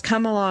lot. It's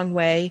come a long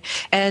way.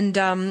 And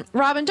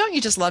Robin, don't you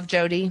just love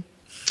Jody?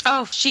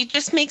 Oh, she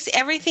just makes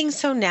everything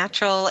so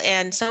natural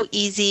and so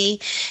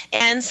easy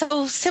and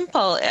so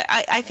simple.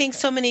 I think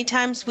so many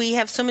times we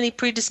have so many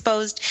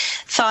predisposed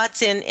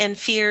thoughts and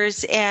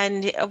fears,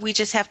 and we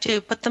just have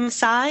to put them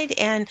aside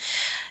and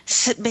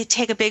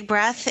take a big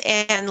breath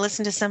and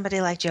listen to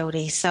somebody like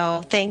Jody.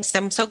 So thanks.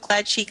 I'm so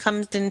glad she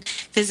comes and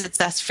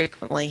visits us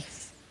frequently.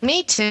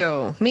 Me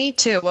too. Me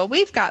too. Well,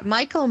 we've got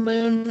Michael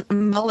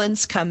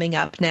Mullins coming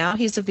up now.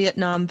 He's a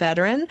Vietnam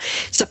veteran.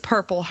 He's a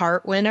Purple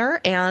Heart winner.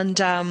 And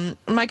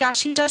my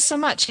gosh, he does so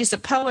much. He's a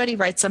poet. He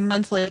writes a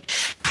monthly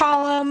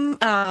column.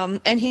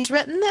 And he's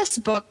written this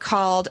book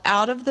called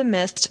Out of the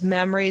Mist,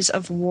 Memories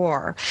of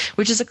War,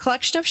 which is a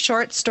collection of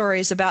short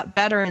stories about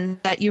veterans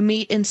that you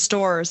meet in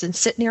stores and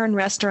sit near in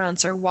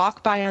restaurants or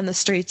walk by on the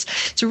streets.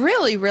 It's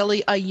really,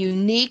 really a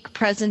unique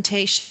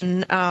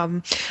presentation,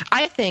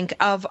 I think,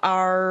 of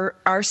our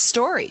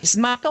stories.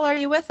 Michael, are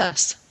you with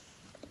us?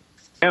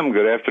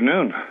 Good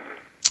afternoon.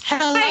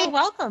 Hello, Hi.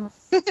 welcome.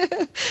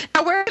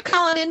 Now, where are you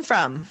calling in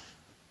from?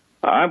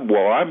 I'm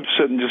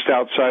sitting just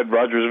outside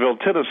Rogersville,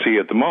 Tennessee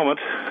at the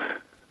moment.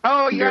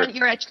 Oh, you're at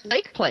your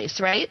Lake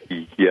Place, right?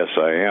 Yes,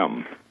 I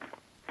am.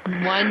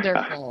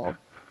 Wonderful.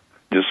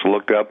 Just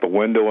looked out the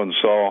window and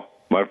saw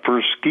my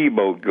first ski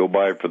boat go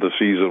by for the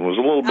season. Was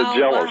a little bit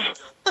jealous.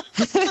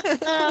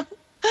 Wow.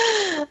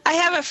 I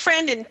have a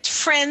friend in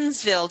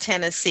Friendsville,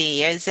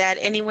 Tennessee. Is that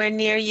anywhere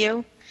near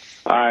you?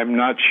 I'm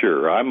not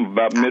sure. I'm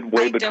about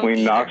midway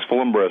between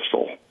Knoxville and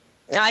Bristol.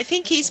 I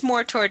think he's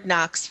more toward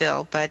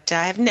Knoxville, but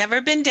I've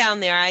never been down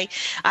there. I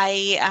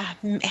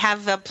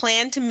have a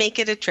plan to make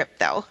it a trip,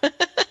 though.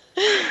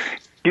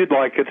 You'd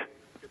like it.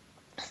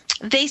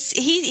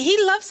 He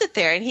loves it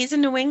there, and he's a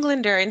New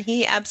Englander, and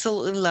he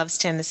absolutely loves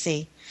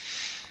Tennessee.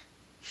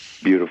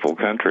 Beautiful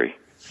country.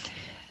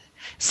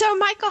 So,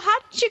 Michael, how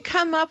did you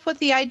come up with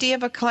the idea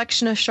of a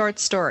collection of short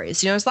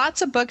stories? You know, there's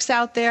lots of books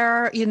out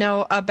there, you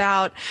know,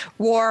 about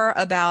war,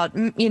 about,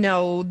 you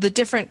know, the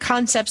different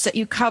concepts that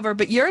you cover,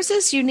 but yours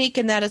is unique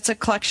in that it's a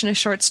collection of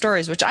short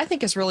stories, which I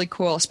think is really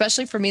cool,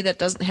 especially for me that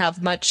doesn't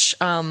have much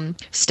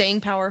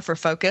staying power for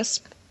focus.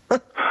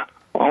 Well,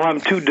 I'm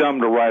too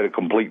dumb to write a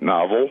complete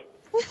novel.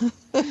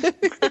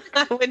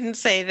 I wouldn't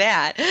say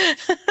that.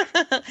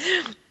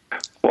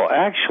 Well,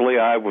 actually,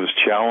 I was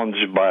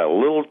challenged by a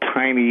little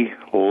tiny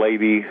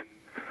lady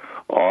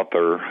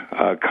author,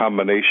 a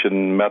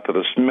combination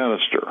Methodist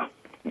minister,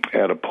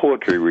 at a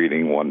poetry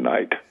reading one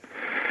night.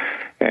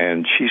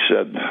 And she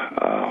said,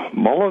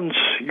 Mullins,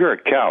 you're a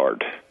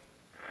coward.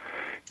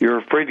 You're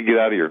afraid to get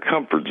out of your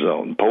comfort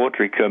zone.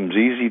 Poetry comes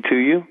easy to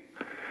you,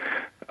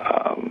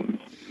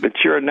 but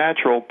you're a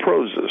natural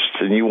prosist,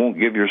 and you won't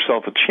give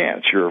yourself a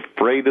chance. You're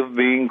afraid of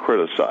being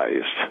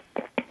criticized.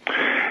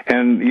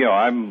 And, you know,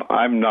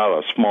 I'm not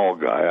a small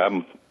guy.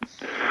 I'm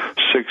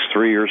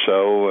 6'3" or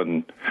so,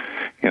 and,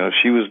 you know,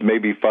 she was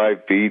maybe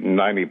 5 feet and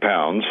 90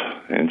 pounds,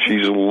 and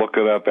she's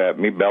looking up at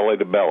me, belly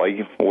to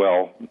belly,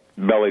 well,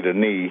 belly to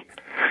knee,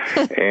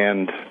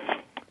 and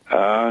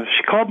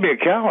she called me a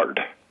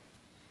coward.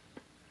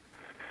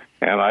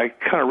 And I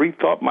kind of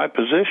rethought my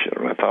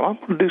position. I thought, I'm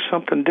going to do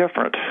something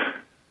different.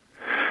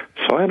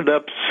 So I ended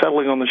up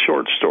settling on the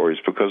short stories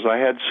because I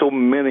had so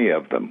many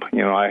of them. You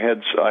know, I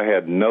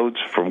had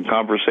notes from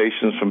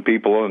conversations from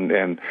people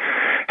and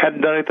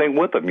hadn't done anything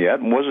with them yet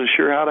and wasn't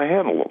sure how to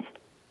handle them.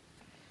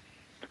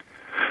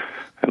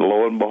 And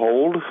lo and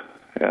behold,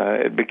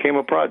 it became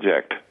a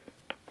project.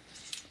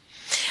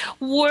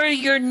 Were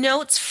your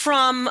notes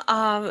from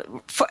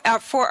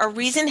for a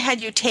reason?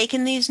 Had you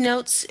taken these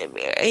notes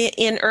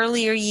in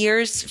earlier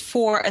years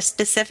for a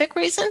specific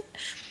reason?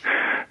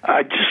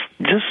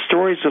 Just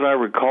stories that I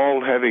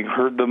recalled having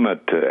heard them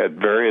at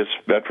various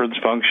veterans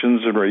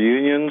functions and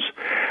reunions.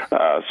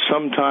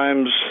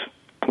 Sometimes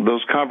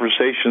those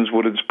conversations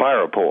would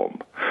inspire a poem,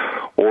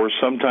 or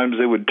sometimes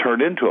they would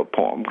turn into a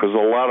poem, because a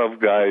lot of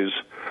guys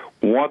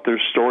want their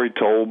story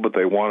told, but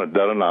they want it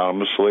done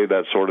anonymously,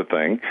 that sort of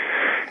thing.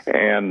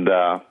 And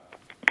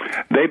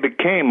they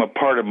became a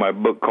part of my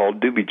book called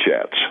Doobie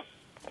Chats.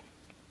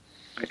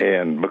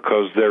 And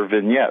because they're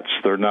vignettes,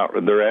 they're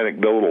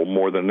anecdotal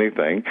more than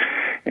anything,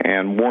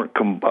 and weren't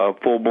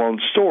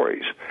full-blown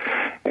stories.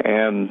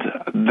 And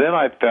then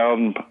I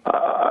found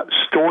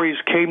stories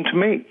came to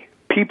me.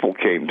 People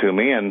came to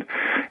me, and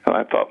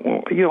I thought,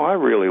 well, I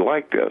really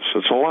like this.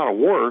 It's a lot of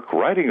work.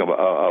 Writing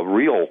a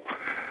real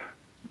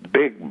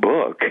big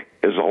book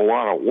is a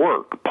lot of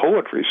work.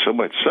 Poetry is so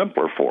much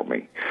simpler for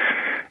me.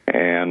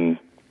 And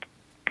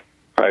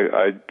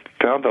I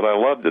found that I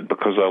loved it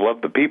because I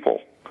loved the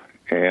people.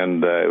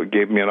 And it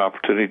gave me an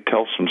opportunity to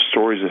tell some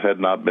stories that had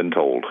not been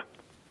told.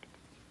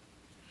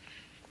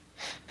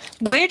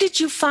 Where did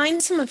you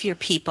find some of your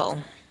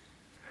people?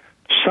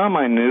 Some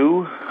I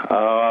knew.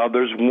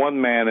 There's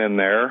one man in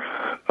there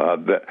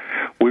that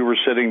we were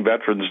sitting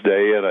Veterans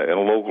Day at a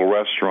local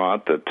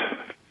restaurant that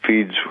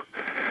feeds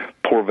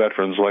poor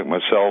veterans like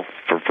myself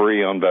for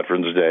free on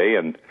Veterans Day,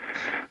 and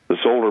this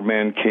older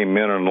man came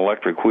in an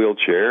electric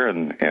wheelchair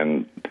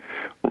and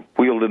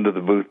wheeled into the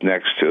booth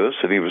next to us,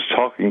 and he was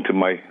talking to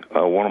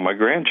one of my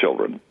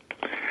grandchildren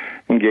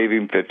and gave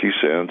him 50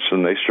 cents,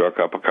 and they struck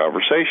up a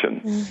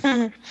conversation.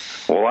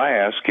 Mm-hmm. Well, I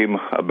asked him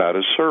about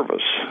his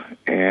service,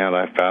 and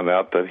I found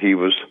out that he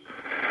was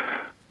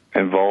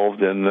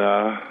involved in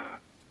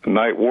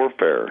night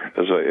warfare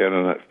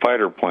in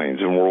fighter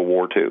planes in World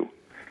War II.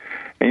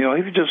 And,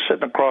 he was just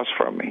sitting across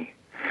from me.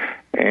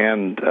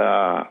 And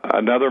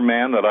another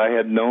man that I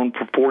had known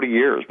for 40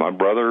 years, my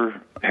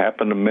brother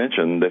happened to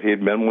mention that he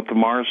had been with the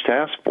Mars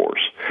Task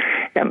Force.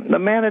 And the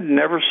man had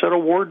never said a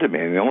word to me.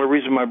 And the only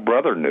reason my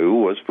brother knew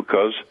was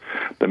because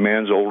the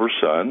man's older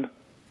son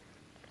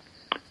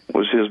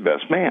was his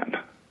best man.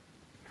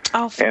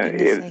 Oh, for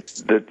goodness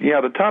sakes.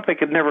 The topic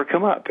had never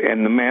come up,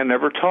 and the man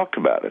never talked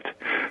about it.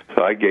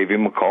 So I gave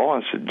him a call.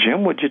 I said,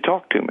 Jim, would you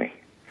talk to me?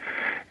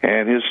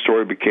 And his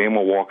story became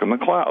A Walk in the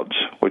Clouds,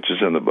 which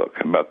is in the book,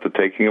 about the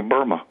taking of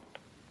Burma.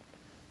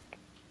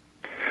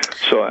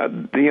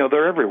 So,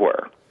 they're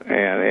everywhere.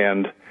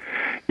 And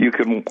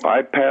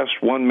I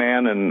passed one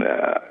man, and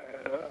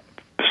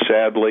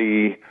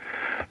sadly,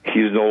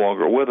 he's no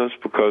longer with us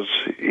because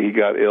he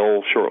got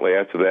ill shortly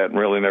after that and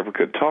really never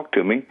could talk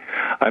to me.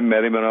 I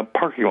met him in a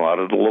parking lot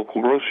at a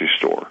local grocery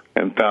store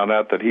and found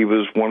out that he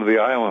was one of the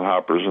island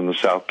hoppers in the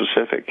South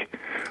Pacific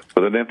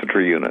with an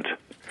infantry unit.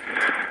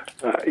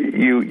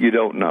 You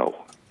don't know.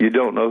 You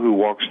don't know who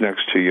walks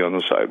next to you on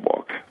the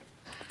sidewalk.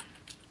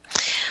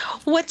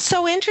 What's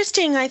so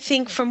interesting, I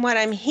think, from what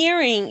I'm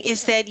hearing,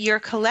 is that your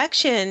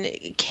collection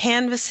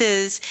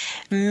canvases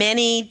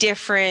many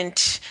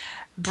different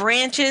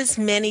branches,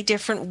 many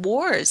different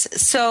wars.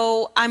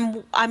 So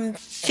I'm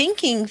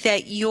thinking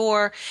that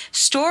your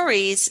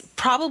stories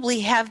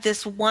probably have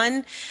this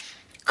one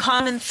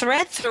common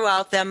thread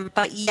throughout them,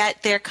 but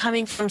yet they're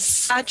coming from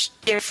such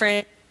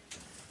different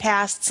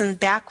pasts and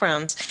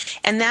backgrounds,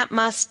 and that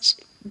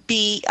must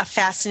be a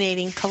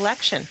fascinating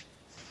collection.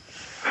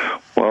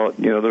 Well,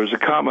 there's a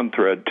common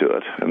thread to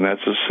it, and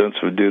that's a sense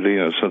of duty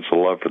and a sense of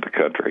love for the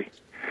country.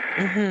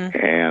 Mm-hmm.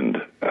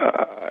 And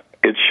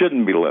it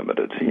shouldn't be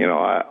limited.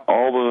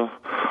 All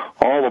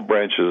the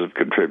branches have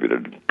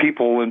contributed.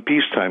 People in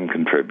peacetime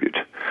contribute.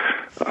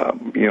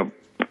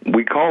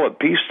 We call it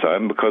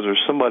peacetime because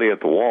there's somebody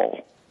at the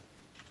wall.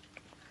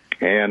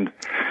 And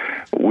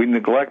we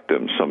neglect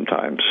them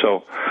sometimes.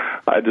 So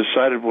I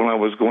decided when I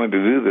was going to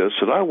do this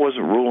that I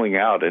wasn't ruling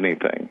out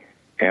anything.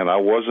 And I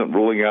wasn't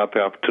ruling out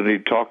the opportunity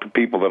to talk to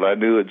people that I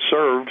knew had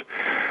served,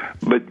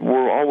 but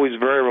were always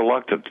very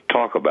reluctant to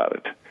talk about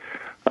it.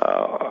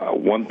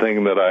 One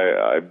thing that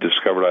I've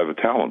discovered I have a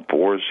talent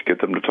for is to get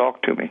them to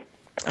talk to me.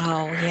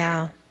 Oh,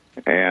 yeah.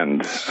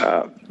 And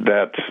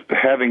that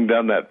having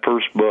done that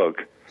first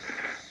book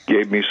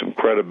gave me some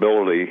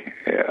credibility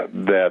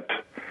that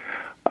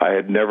I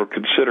had never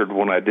considered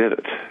when I did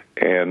it.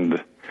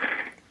 And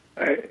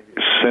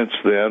since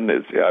then,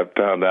 I've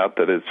found out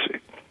that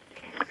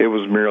it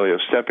was merely a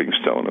stepping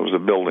stone. It was a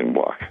building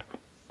block.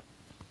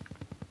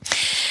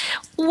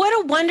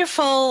 What a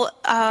wonderful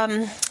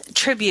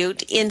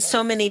tribute in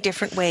so many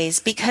different ways,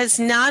 because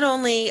not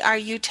only are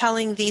you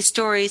telling these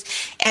stories,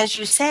 as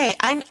you say,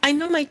 I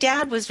know my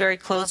dad was very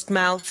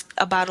closed-mouthed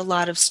about a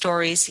lot of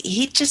stories.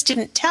 He just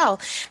didn't tell.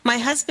 My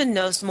husband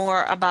knows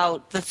more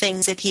about the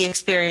things that he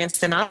experienced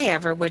than I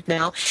ever would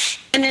know.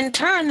 And in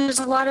turn, there's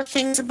a lot of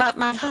things about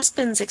my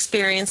husband's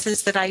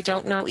experiences that I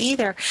don't know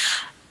either.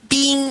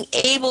 Being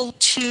able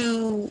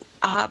to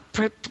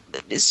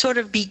sort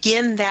of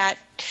begin that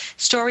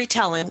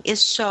storytelling is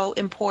so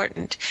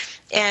important.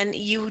 And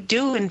you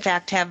do, in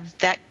fact, have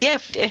that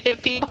gift.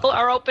 If people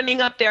are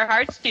opening up their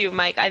hearts to you,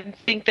 Mike, I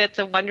think that's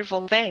a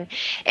wonderful thing.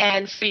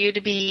 And for you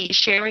to be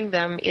sharing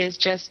them is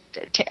just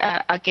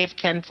a gift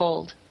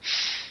tenfold.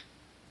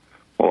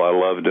 Well, I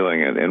love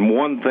doing it. And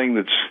one thing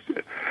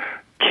that's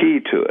key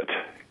to it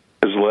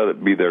is let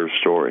it be their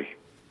story.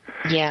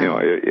 Yeah.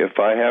 If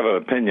I have an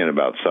opinion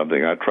about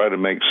something, I try to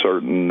make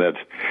certain that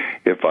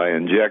if I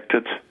inject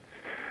it,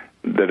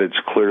 that it's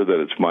clear that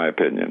it's my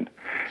opinion.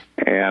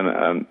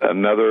 And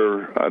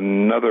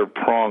another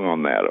prong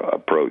on that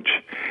approach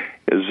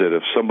is that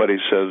if somebody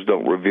says,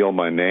 don't reveal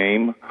my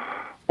name,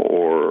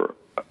 or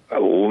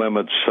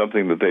limits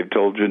something that they've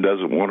told you and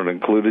doesn't want it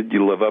included,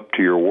 you live up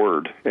to your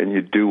word and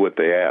you do what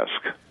they ask.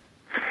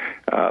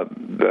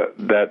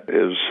 That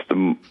is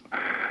the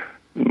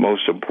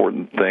most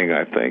important thing,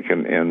 I think,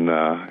 in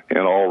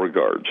all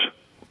regards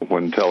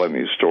when telling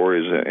these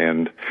stories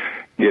and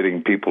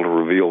getting people to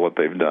reveal what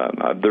they've done.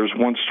 There's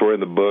one story in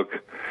the book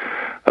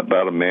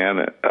about a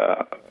man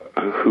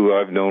who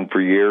I've known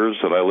for years,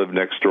 that I lived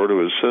next door to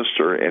his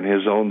sister, and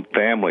his own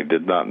family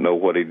did not know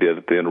what he did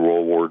at the end of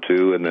World War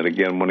II, and then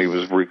again when he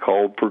was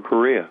recalled for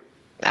Korea.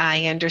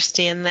 I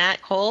understand that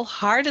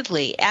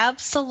wholeheartedly,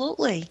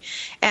 absolutely,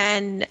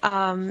 and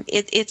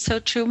it's so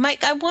true.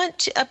 Mike, I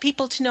want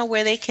people to know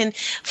where they can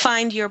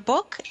find your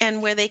book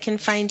and where they can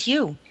find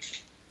you.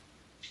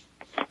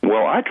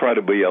 Well, I try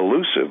to be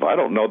elusive. I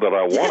don't know that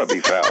I want to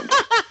be found.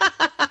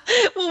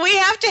 Well, we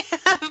have to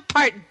have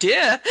part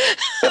deux.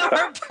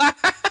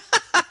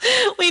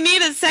 We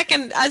need a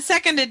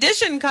second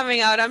edition coming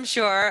out, I'm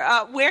sure.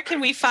 Where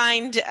can we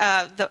find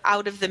the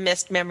Out of the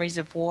Mist Memories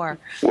of War?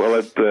 Well,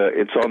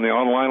 it's on the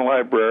online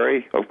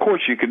library. Of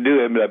course, you can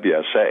do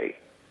MWSA.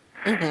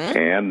 Mm-hmm.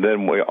 And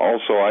then we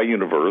also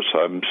iUniverse.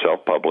 I'm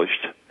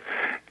self-published.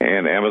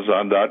 And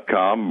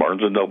Amazon.com,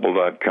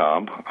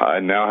 BarnesandNoble.com. I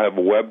now have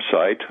a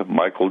website,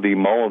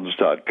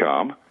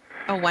 MichaelDMullins.com.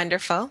 Oh,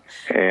 wonderful!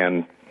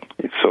 And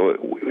so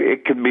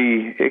it can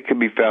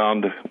be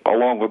found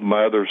along with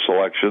my other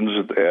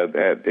selections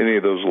at any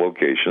of those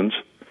locations.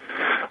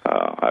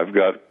 I've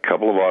got a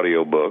couple of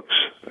audiobooks.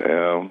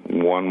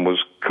 One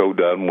was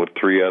co-done with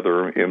 3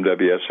 other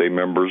MWSA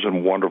members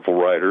and wonderful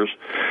writers,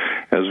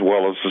 as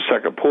well as the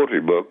second poetry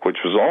book, which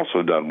was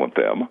also done with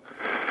them.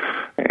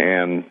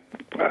 And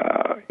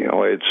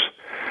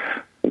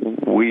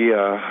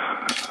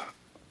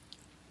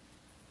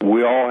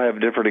we all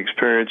have different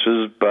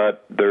experiences,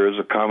 but there is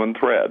a common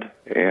thread.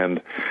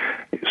 And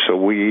so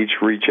we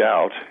each reach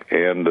out,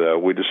 and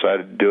we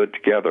decided to do it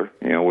together.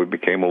 We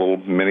became a little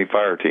mini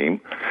fire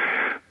team.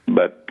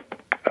 But,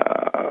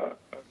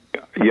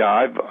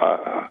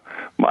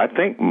 I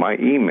think my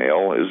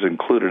email is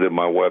included in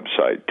my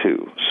website,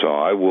 too. So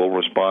I will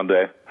respond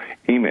to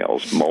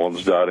emails,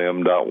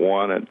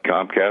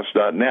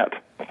 mullins.m.1@comcast.net.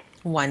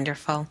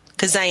 Wonderful.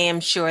 Because I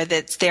am sure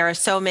that there are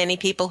so many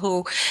people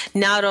who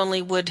not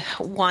only would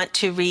want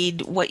to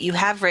read what you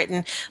have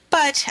written,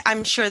 but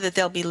I'm sure that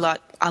there'll be a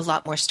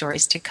lot more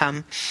stories to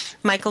come.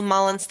 Michael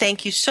Mullins,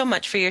 thank you so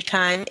much for your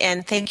time,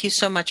 and thank you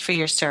so much for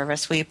your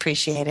service. We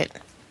appreciate it.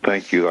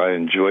 Thank you. I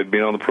enjoyed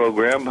being on the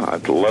program.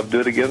 I'd love to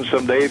do it again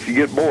someday if you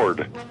get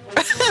bored.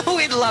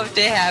 We'd love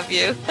to have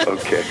you.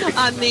 Okay.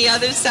 On the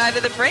other side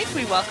of the break,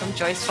 we welcome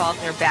Joyce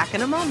Faulkner back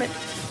in a moment.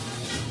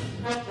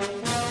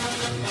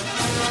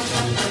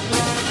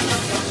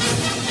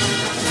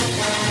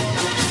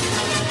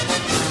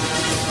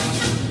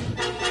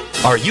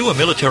 Are you a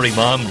military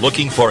mom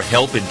looking for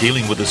help in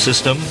dealing with the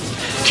system?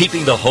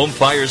 Keeping the home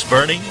fires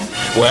burning?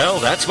 Well,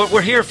 that's what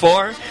we're here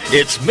for.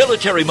 It's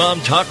Military Mom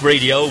Talk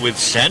Radio with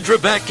Sandra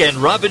Beck and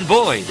Robin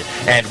Boyd.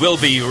 And we'll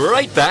be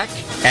right back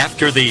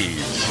after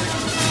these.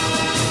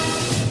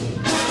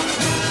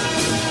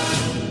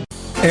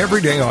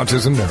 Everyday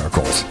Autism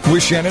Miracles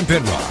with Shannon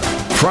Penrod.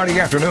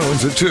 Friday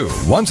afternoons at 2,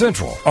 1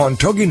 Central on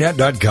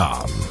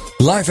TogiNet.com.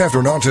 Life after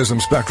an autism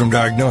spectrum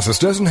diagnosis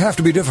doesn't have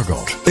to be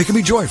difficult. It can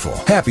be joyful,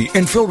 happy,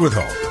 and filled with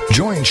hope.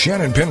 Join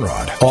Shannon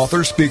Penrod,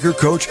 author, speaker,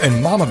 coach,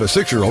 and mom of a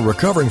 6-year-old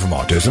recovering from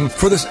autism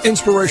for this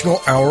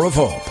inspirational hour of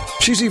hope.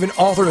 She's even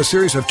authored a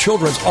series of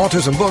children's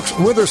autism books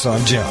with her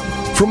son, Jim.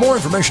 For more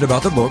information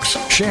about the books,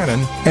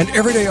 Shannon, and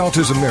Everyday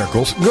Autism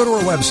Miracles, go to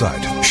her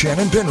website,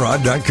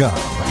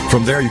 ShannonPenrod.com.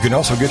 From there, you can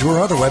also get to her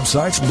other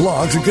websites,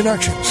 blogs, and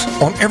connections.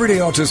 On Everyday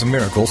Autism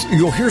Miracles,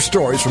 you'll hear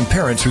stories from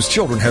parents whose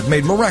children have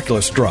made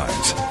miraculous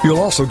strides. You'll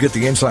also get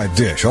the inside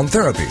dish on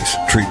therapies,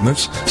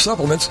 treatments,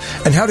 supplements,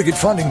 and how to get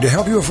funding to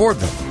help you afford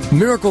them.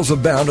 Miracles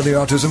abound in the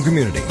autism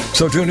community,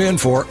 so tune in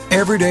for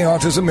Everyday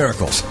Autism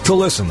Miracles to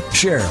listen,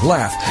 share,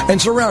 laugh,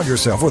 and surround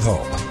yourself with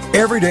hope.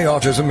 Everyday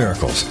Autism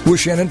Miracles with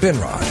Shannon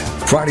Penrod.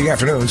 Friday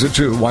afternoons at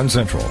 2, 1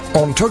 Central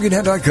on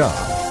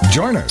TogiNet.com.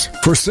 Join us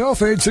for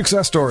Self-Aid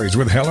Success Stories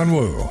with Helen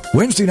Wu.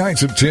 Wednesday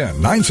nights at 10,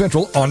 9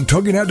 Central on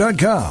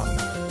TogiNet.com.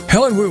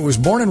 Helen Wu was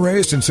born and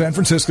raised in San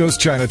Francisco's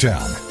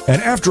Chinatown,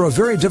 and after a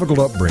very difficult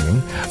upbringing,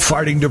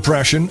 fighting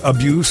depression,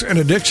 abuse, and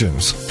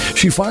addictions,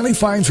 she finally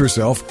finds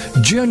herself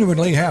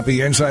genuinely happy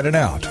inside and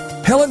out.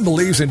 Helen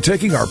believes in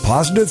taking our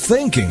positive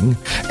thinking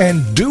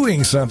and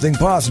doing something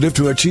positive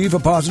to achieve a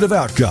positive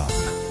outcome.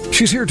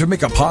 She's here to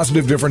make a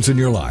positive difference in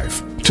your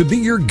life, to be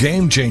your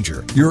game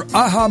changer, your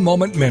aha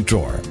moment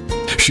mentor.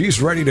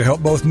 She's ready to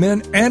help both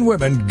men and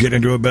women get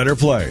into a better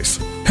place.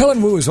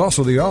 Helen Wu is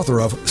also the author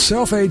of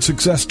Self-Aid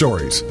Success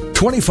Stories,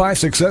 25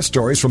 success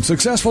stories from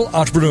successful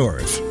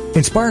entrepreneurs.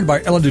 Inspired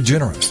by Ellen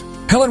DeGeneres,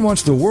 Helen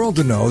wants the world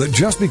to know that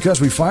just because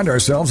we find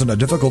ourselves in a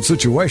difficult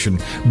situation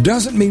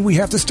doesn't mean we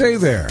have to stay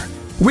there.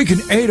 We can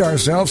aid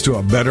ourselves to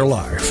a better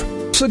life.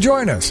 So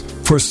join us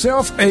for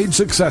Self-Aid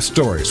Success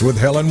Stories with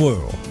Helen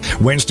Wu.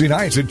 Wednesday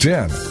nights at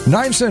 10,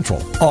 9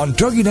 Central on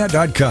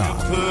TogiNet.com.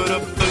 Put a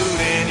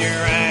boot in your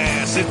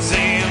ass, it's the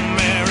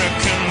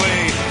American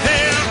way.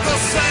 Hey, Uncle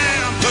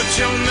Sam, put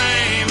your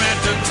name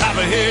at the top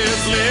of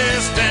his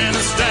list, and the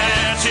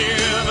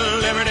Statue of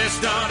Liberty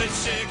started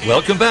shaking.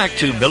 Welcome back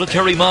to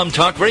Military Mom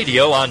Talk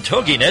Radio on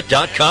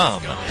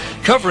TogiNet.com.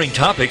 Covering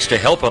topics to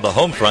help on the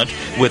home front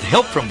with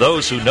help from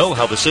those who know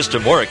how the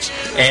system works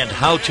and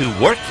how to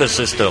work the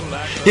system.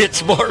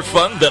 It's more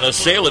fun than a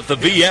sale at the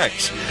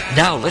BX.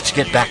 Now let's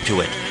get back to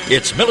it.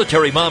 It's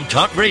Military Mom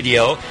Talk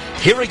Radio.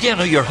 Here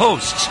again are your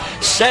hosts,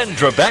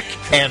 Sandra Beck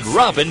and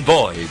Robin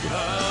Boyd.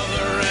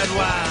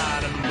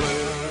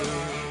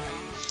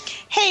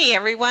 Hey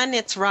everyone,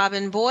 it's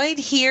Robin Boyd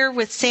here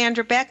with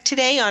Sandra Beck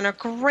today on a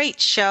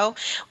great show.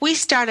 We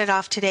started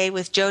off today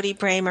with Jody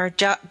Bramer.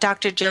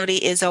 Dr.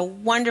 Jody is a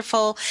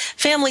wonderful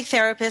family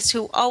therapist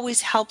who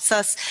always helps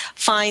us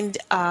find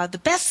the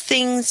best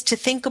things to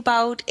think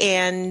about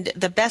and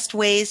the best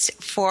ways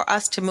for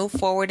us to move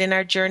forward in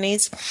our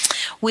journeys.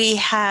 We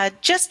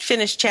had just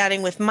finished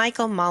chatting with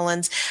Michael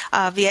Mullins,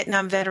 a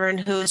Vietnam veteran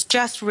who's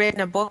just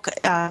written a book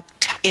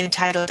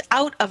entitled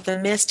Out of the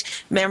Mist,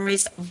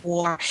 Memories of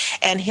War.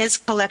 And his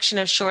collection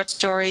of short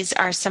stories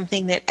are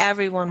something that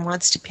everyone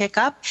wants to pick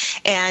up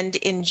and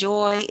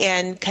enjoy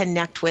and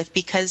connect with,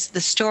 because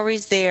the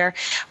stories there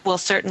will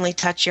certainly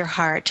touch your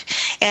heart.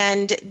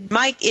 And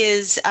Mike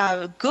is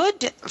a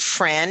good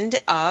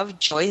friend of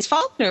Joyce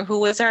Faulkner,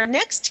 who is our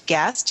next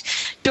guest.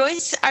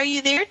 Joyce, are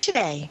you there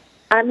today?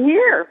 I'm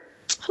here.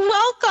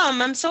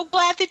 Welcome. I'm so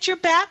glad that you're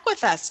back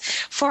with us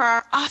for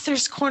our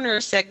Author's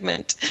Corner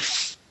segment.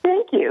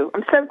 Thank you.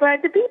 I'm so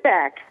glad to be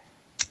back.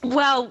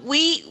 Well,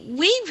 we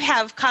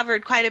have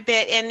covered quite a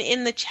bit, and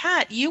in the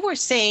chat, you were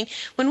saying,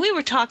 when we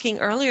were talking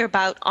earlier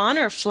about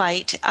Honor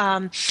Flight,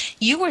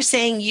 you were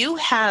saying you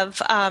have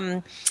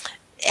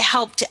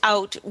helped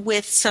out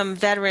with some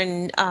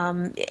veteran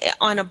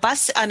on a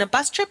bus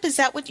trip. Is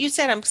that what you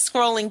said? I'm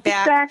scrolling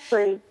back.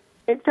 Exactly.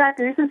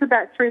 This is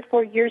about 3 or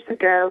 4 years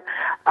ago,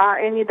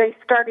 and they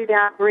started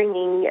out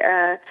bringing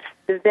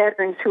the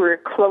veterans who were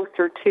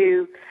closer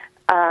to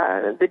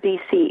the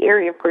D.C.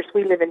 area. Of course,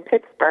 we live in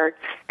Pittsburgh,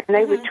 and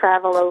they would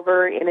travel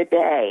over in a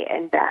day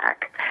and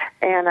back.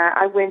 And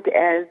I went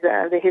as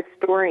the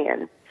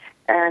historian,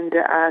 and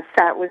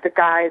sat with the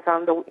guys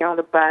on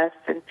the bus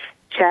and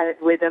chatted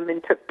with them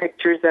and took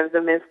pictures of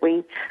them as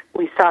we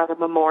saw the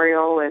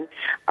memorial. And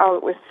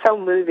it was so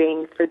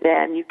moving for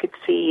them. You could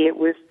see it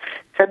was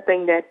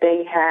something that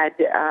they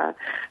hadn't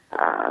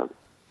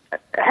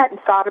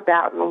thought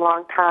about in a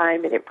long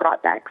time, and it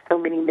brought back so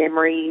many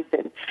memories,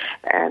 and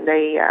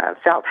they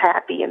felt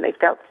happy and they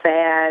felt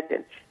sad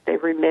and they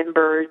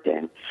remembered,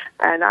 and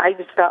I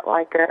just felt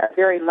like a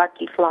very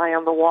lucky fly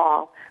on the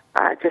wall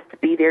just to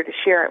be there to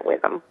share it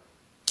with them.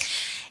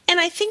 And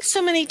I think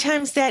so many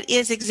times that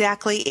is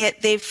exactly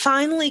it. They've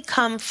finally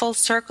come full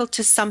circle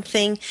to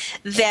something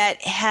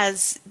that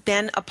has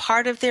been a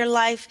part of their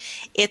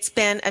life. It's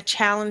been a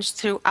challenge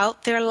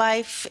throughout their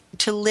life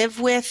to live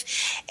with,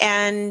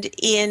 and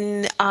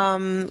in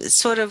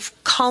sort of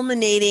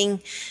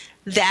culminating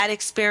that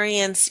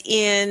experience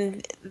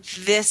in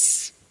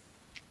this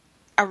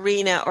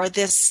arena or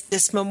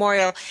this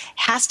memorial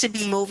has to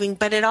be moving,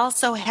 but it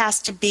also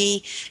has to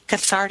be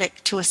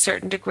cathartic to a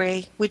certain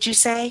degree. Would you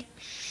say?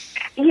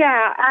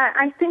 Yeah,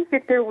 I think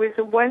that there was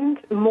one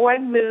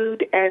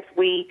mood as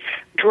we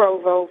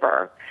drove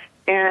over,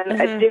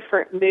 and a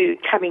different mood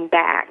coming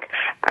back.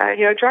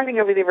 Driving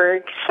over, they were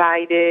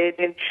excited,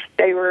 and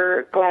they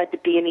were glad to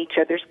be in each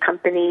other's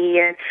company,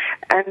 and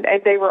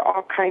they were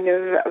all kind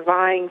of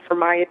vying for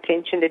my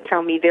attention to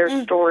tell me their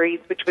stories,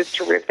 which was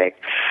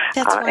terrific.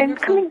 That's and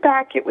coming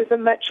back, it was a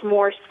much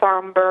more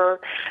somber.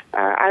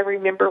 I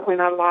remember when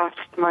I lost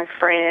my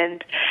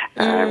friend.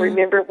 I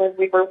remember when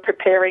we were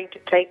preparing to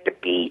take the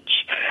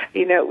beach.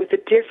 It was a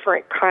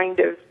different kind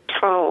of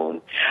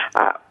tone.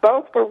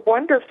 Both were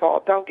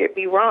wonderful, don't get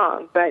me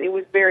wrong, but it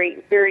was very,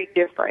 very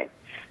different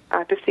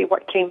to see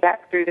what came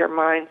back through their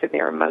minds and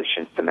their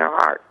emotions and their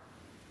heart.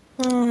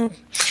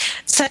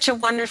 Such a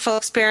wonderful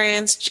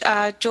experience.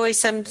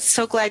 Joyce, I'm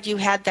so glad you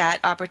had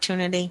that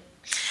opportunity.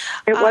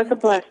 It was a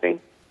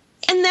blessing.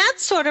 And that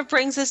sort of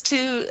brings us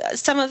to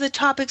some of the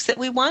topics that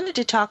we wanted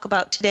to talk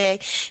about today,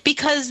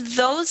 because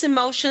those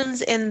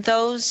emotions and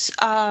those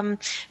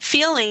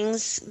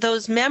feelings,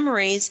 those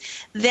memories,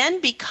 then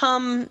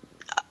become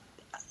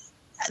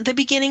the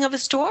beginning of a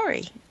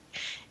story.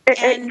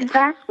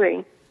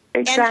 Exactly.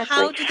 And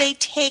how do they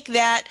take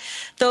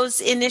those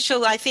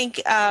initial, I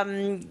think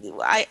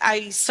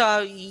I saw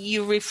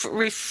you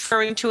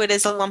referring to it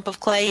as a lump of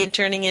clay and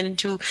turning it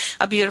into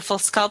a beautiful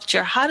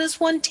sculpture. How does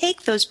one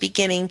take those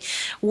beginning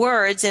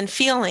words and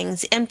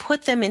feelings and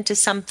put them into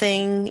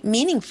something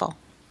meaningful?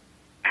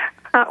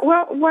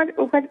 Well, what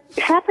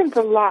happens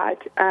a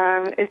lot,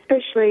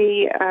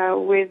 especially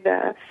with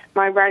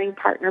my writing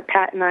partner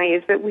Pat and I,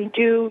 is that we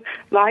do,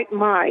 like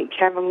Mike,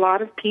 have a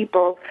lot of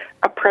people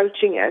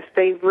approaching us.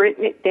 They've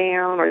written it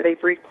down or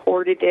they've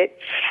recorded it,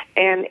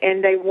 and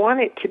they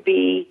want it to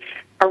be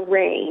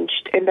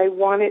arranged, and they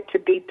want it to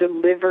be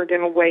delivered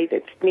in a way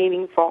that's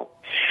meaningful.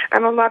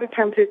 And a lot of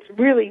times it's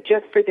really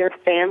just for their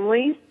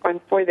families and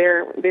for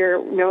their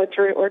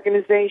military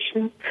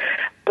organizations,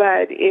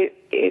 but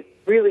it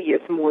really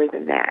is more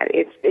than that.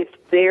 It's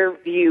their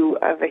view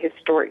of a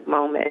historic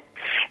moment.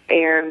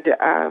 And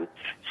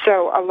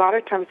so a lot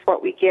of times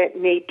what we get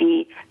may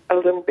be a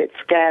little bit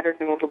scattered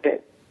and a little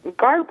bit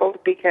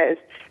garbled because,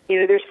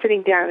 they're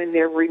sitting down and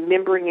they're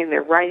remembering and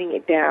they're writing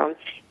it down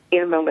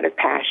in a moment of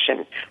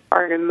passion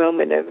or in a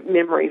moment of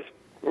memories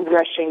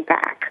rushing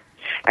back.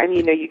 And,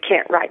 you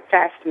can't write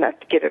fast enough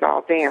to get it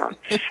all down.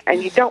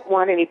 And you don't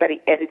want anybody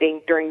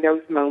editing during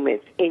those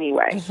moments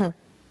anyway.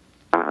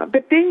 Mm-hmm.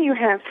 But then you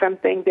have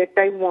something that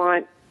they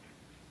want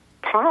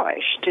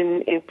polished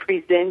and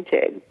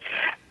presented.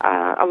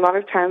 A lot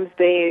of times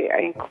they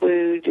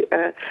include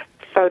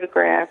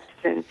photographs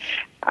and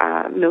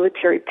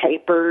military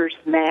papers,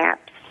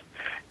 maps,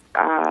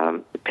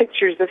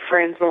 pictures of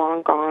friends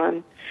long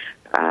gone,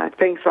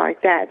 things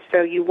like that.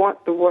 So you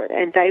want the word,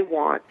 and they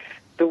want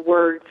the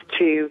words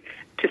to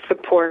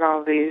support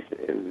all this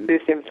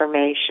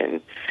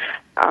information.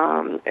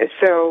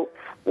 So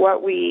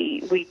what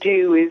we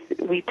do is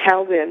we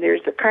tell them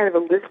there's a kind of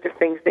a list of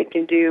things they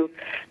can do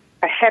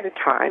ahead of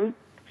time.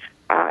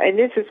 And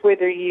this is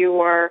whether you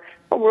are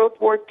a World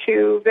War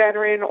II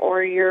veteran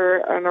or you're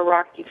an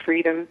Iraqi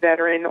freedom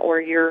veteran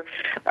or you're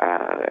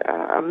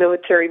a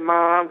military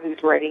mom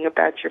who's writing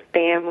about your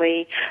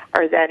family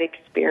or that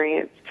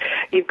experience.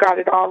 You've got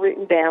it all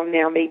written down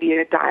now, maybe in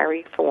a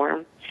diary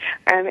form.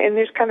 And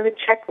there's kind of a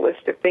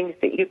checklist of things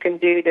that you can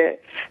do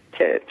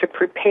to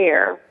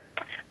prepare.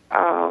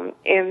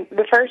 And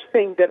the first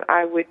thing that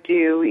I would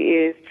do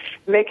is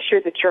make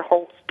sure that your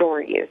whole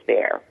story is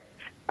there.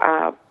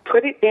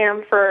 Put it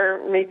down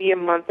for maybe a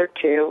month or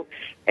two,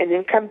 and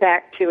then come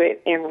back to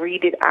it and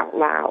read it out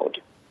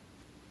loud.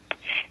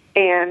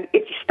 And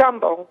if you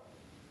stumble,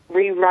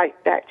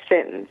 rewrite that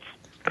sentence.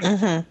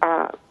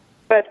 Mm-hmm.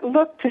 But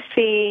look to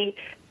see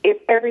if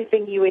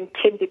everything you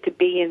intended to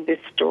be in this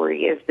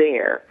story is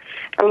there.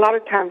 A lot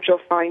of times you'll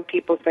find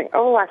people saying,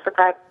 oh, I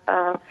forgot,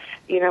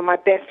 my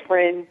best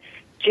friend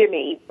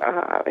Jimmy,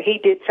 he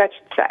did such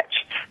and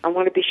such. I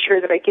want to be sure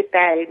that I get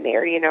that in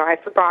there. I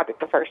forgot it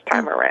the first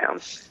time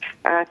around.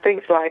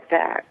 Things like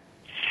that.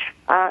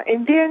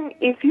 And then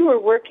if you are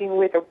working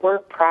with a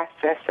word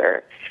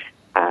processor,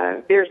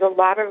 there's a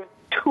lot of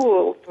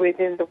tools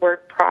within the word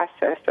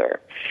processor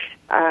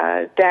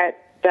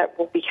that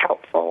will be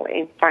helpful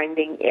in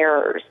finding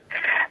errors.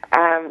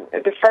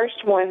 The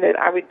first one that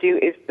I would do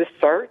is the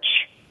search.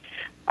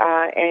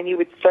 And you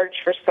would search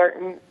for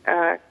certain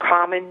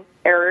common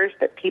errors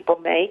that people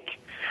make.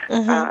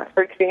 Mm-hmm.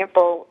 For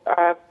example,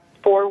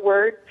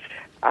 forward,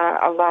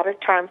 a lot of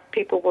times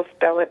people will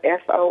spell it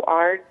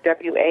Forward,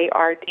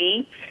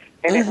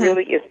 and mm-hmm. it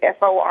really is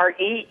Foreword.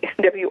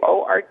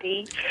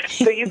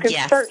 So you can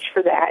yes. search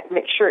for that and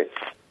make sure it's,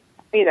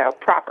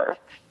 proper.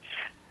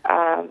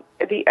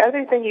 The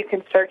other thing you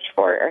can search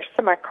for are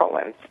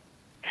semicolons.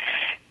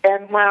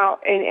 And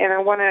and I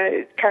want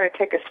to kind of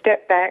take a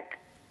step back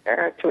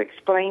to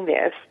explain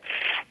this.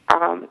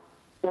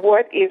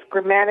 What is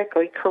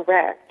grammatically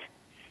correct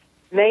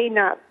may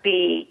not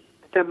be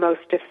the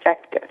most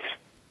effective.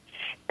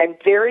 And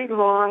very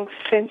long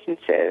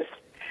sentences,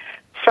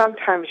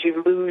 sometimes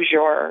you lose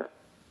your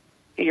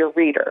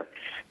reader.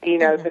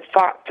 Mm-hmm. The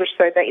thoughts are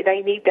so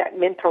they need that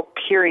mental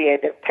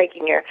period of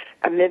taking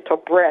a mental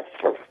breath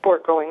before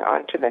going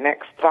on to the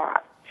next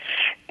thought.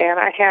 And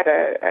I had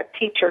a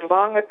teacher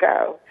long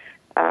ago,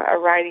 a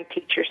writing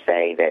teacher,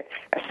 say that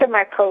a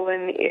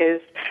semicolon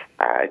is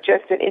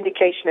just an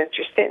indication that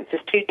your sentence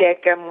is too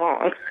dadgum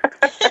long.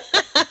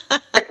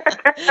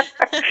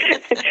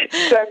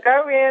 So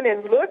go in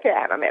and look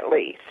at them at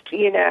least,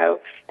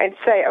 and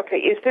say, okay,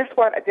 is this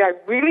do I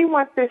really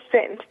want this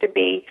sentence to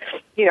be,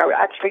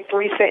 actually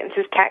 3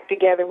 sentences tacked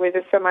together with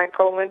a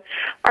semicolon,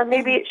 or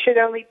maybe it should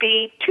only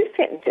be 2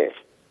 sentences.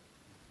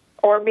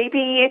 Or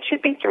maybe it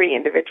should be 3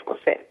 individual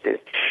sentences.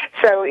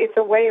 So it's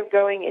a way of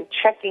going and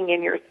checking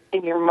in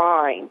your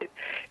mind,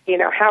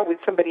 how would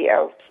somebody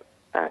else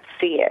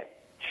see it.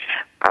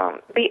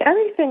 The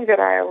other thing that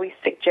I always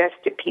suggest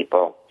to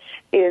people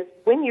is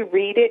when you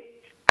read it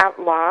out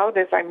loud,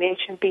 as I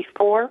mentioned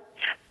before,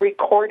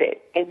 record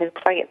it and then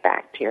play it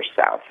back to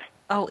yourself.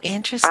 Oh,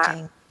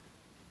 interesting.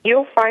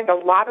 You'll find a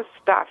lot of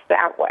stuff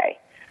that way.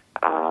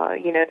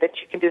 That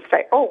you can just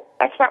say, oh,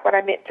 that's not what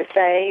I meant to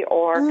say,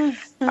 or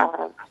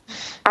mm-hmm.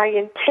 I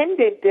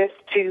intended this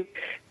to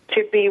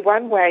be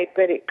one way,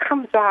 but it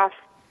comes off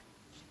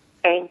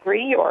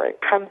angry or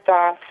it comes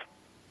off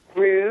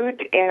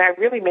rude, and I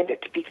really meant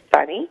it to be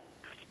funny.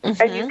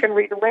 Mm-hmm. And you can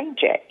rearrange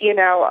it.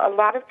 A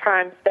lot of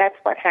times that's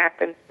what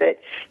happens, that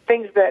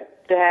things that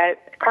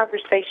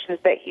conversations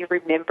that you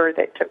remember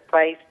that took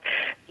place,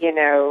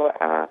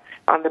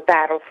 on the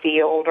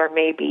battlefield, or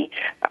maybe,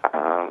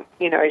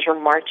 as you're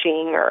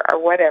marching or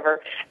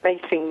whatever, may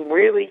seem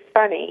really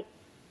funny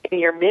in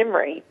your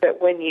memory,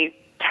 but when you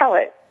tell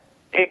it,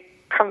 it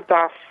comes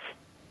off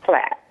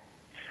flat.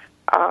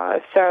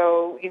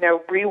 So,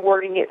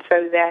 rewording it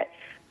so that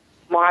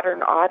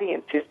modern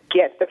audiences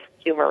get the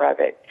humor of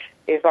it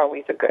is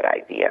always a good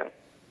idea.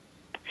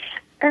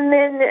 And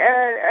then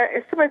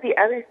some of the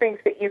other things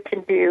that you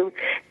can do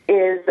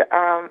is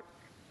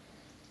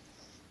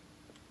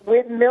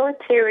with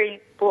military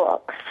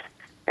books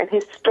and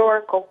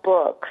historical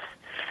books,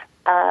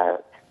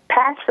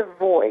 passive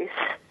voice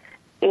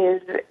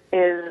is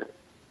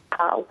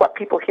what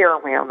people hear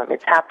around them.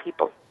 It's how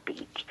people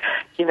speak.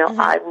 You know,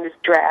 I was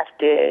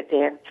drafted,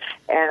 and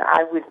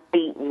I was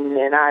beaten,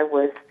 and I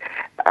was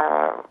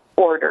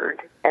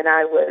ordered, and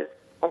I was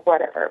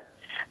whatever.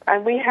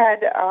 And we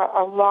had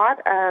a lot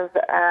of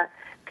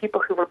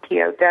people who were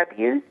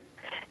POWs,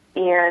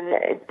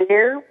 and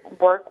their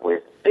work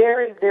was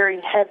very,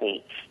 very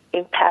heavy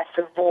in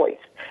passive voice.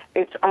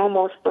 It's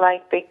almost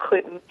like they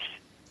couldn't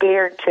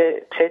bear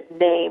to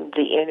name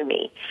the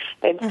enemy.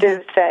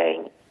 Instead of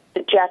saying,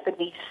 the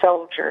Japanese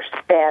soldier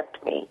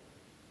stabbed me,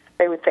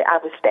 they would say, I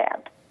was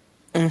stabbed.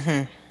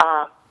 And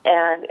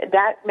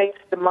that makes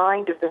the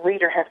mind of the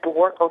reader have to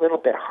work a little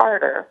bit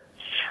harder.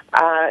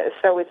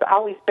 So it's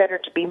always better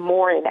to be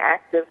more in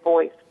active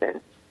voice than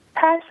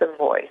passive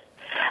voice.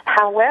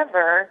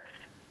 However,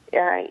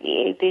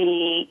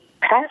 the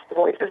passive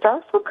voice is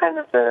also kind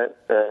of the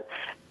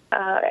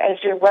as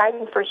you're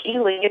writing for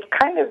healing, it's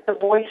kind of the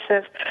voice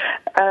of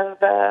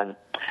a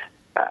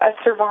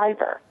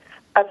survivor,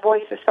 a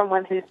voice of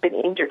someone who's been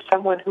injured,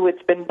 someone who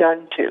it's been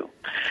done to.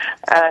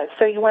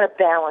 So you want to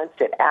balance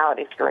it out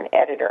if you're an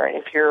editor, and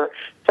if you're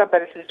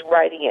somebody who's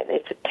writing it,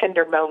 it's a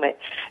tender moment.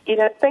 You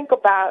know, think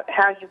about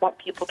how you want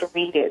people to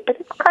read it, but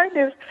it's kind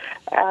of,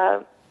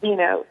 you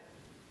know,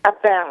 a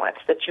balance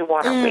that you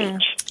want to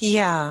reach.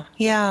 Yeah.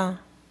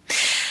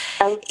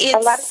 And a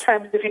lot of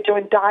times if you're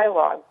doing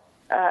dialogue,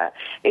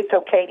 it's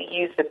okay to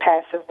use the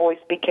passive voice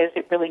because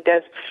it really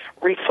does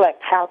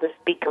reflect how the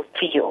speaker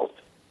feels.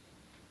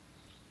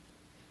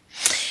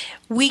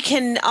 We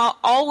can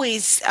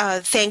always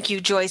thank you,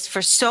 Joyce,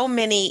 for so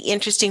many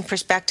interesting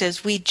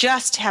perspectives. We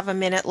just have a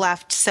minute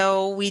left,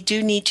 so we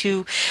do need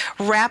to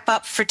wrap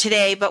up for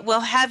today, but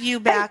we'll have you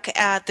back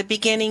at the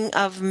beginning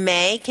of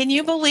May. Can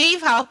you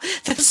believe how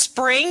the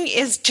spring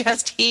is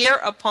just here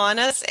upon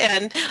us,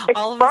 and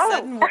all of a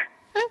sudden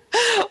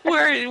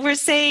we're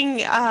saying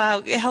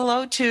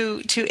hello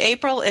to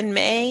April and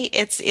May.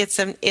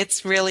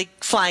 It's really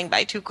flying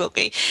by too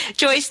quickly.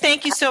 Joyce,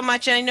 thank you so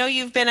much. And I know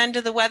you've been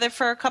under the weather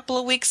for a couple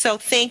of weeks, so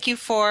thank you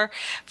for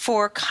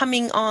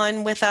coming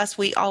on with us.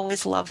 We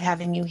always love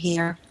having you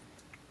here.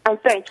 Oh,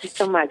 thank you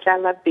so much. I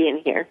love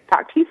being here.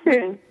 Talk to you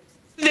soon.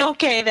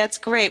 Okay, that's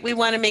great. We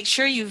want to make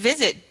sure you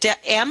visit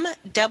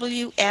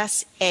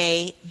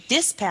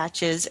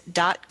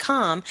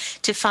MWSAdispatches.com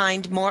to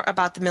find more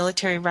about the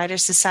Military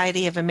Writers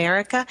Society of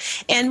America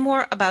and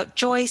more about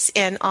Joyce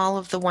and all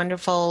of the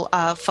wonderful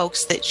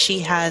folks that she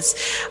has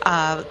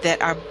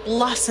that are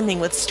blossoming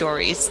with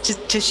stories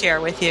to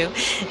share with you.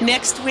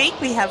 Next week,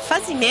 we have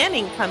Fuzzy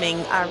Manning coming,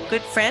 our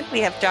good friend. We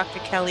have Dr.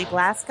 Kelly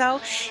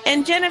Blasco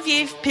and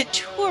Genevieve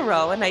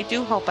Pituro, and I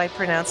do hope I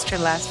pronounced her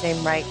last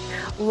name right.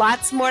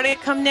 Lots more to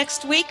come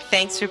next week.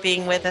 Thanks for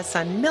being with us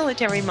on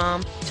Military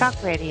Mom Talk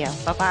Radio.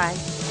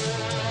 Bye-bye.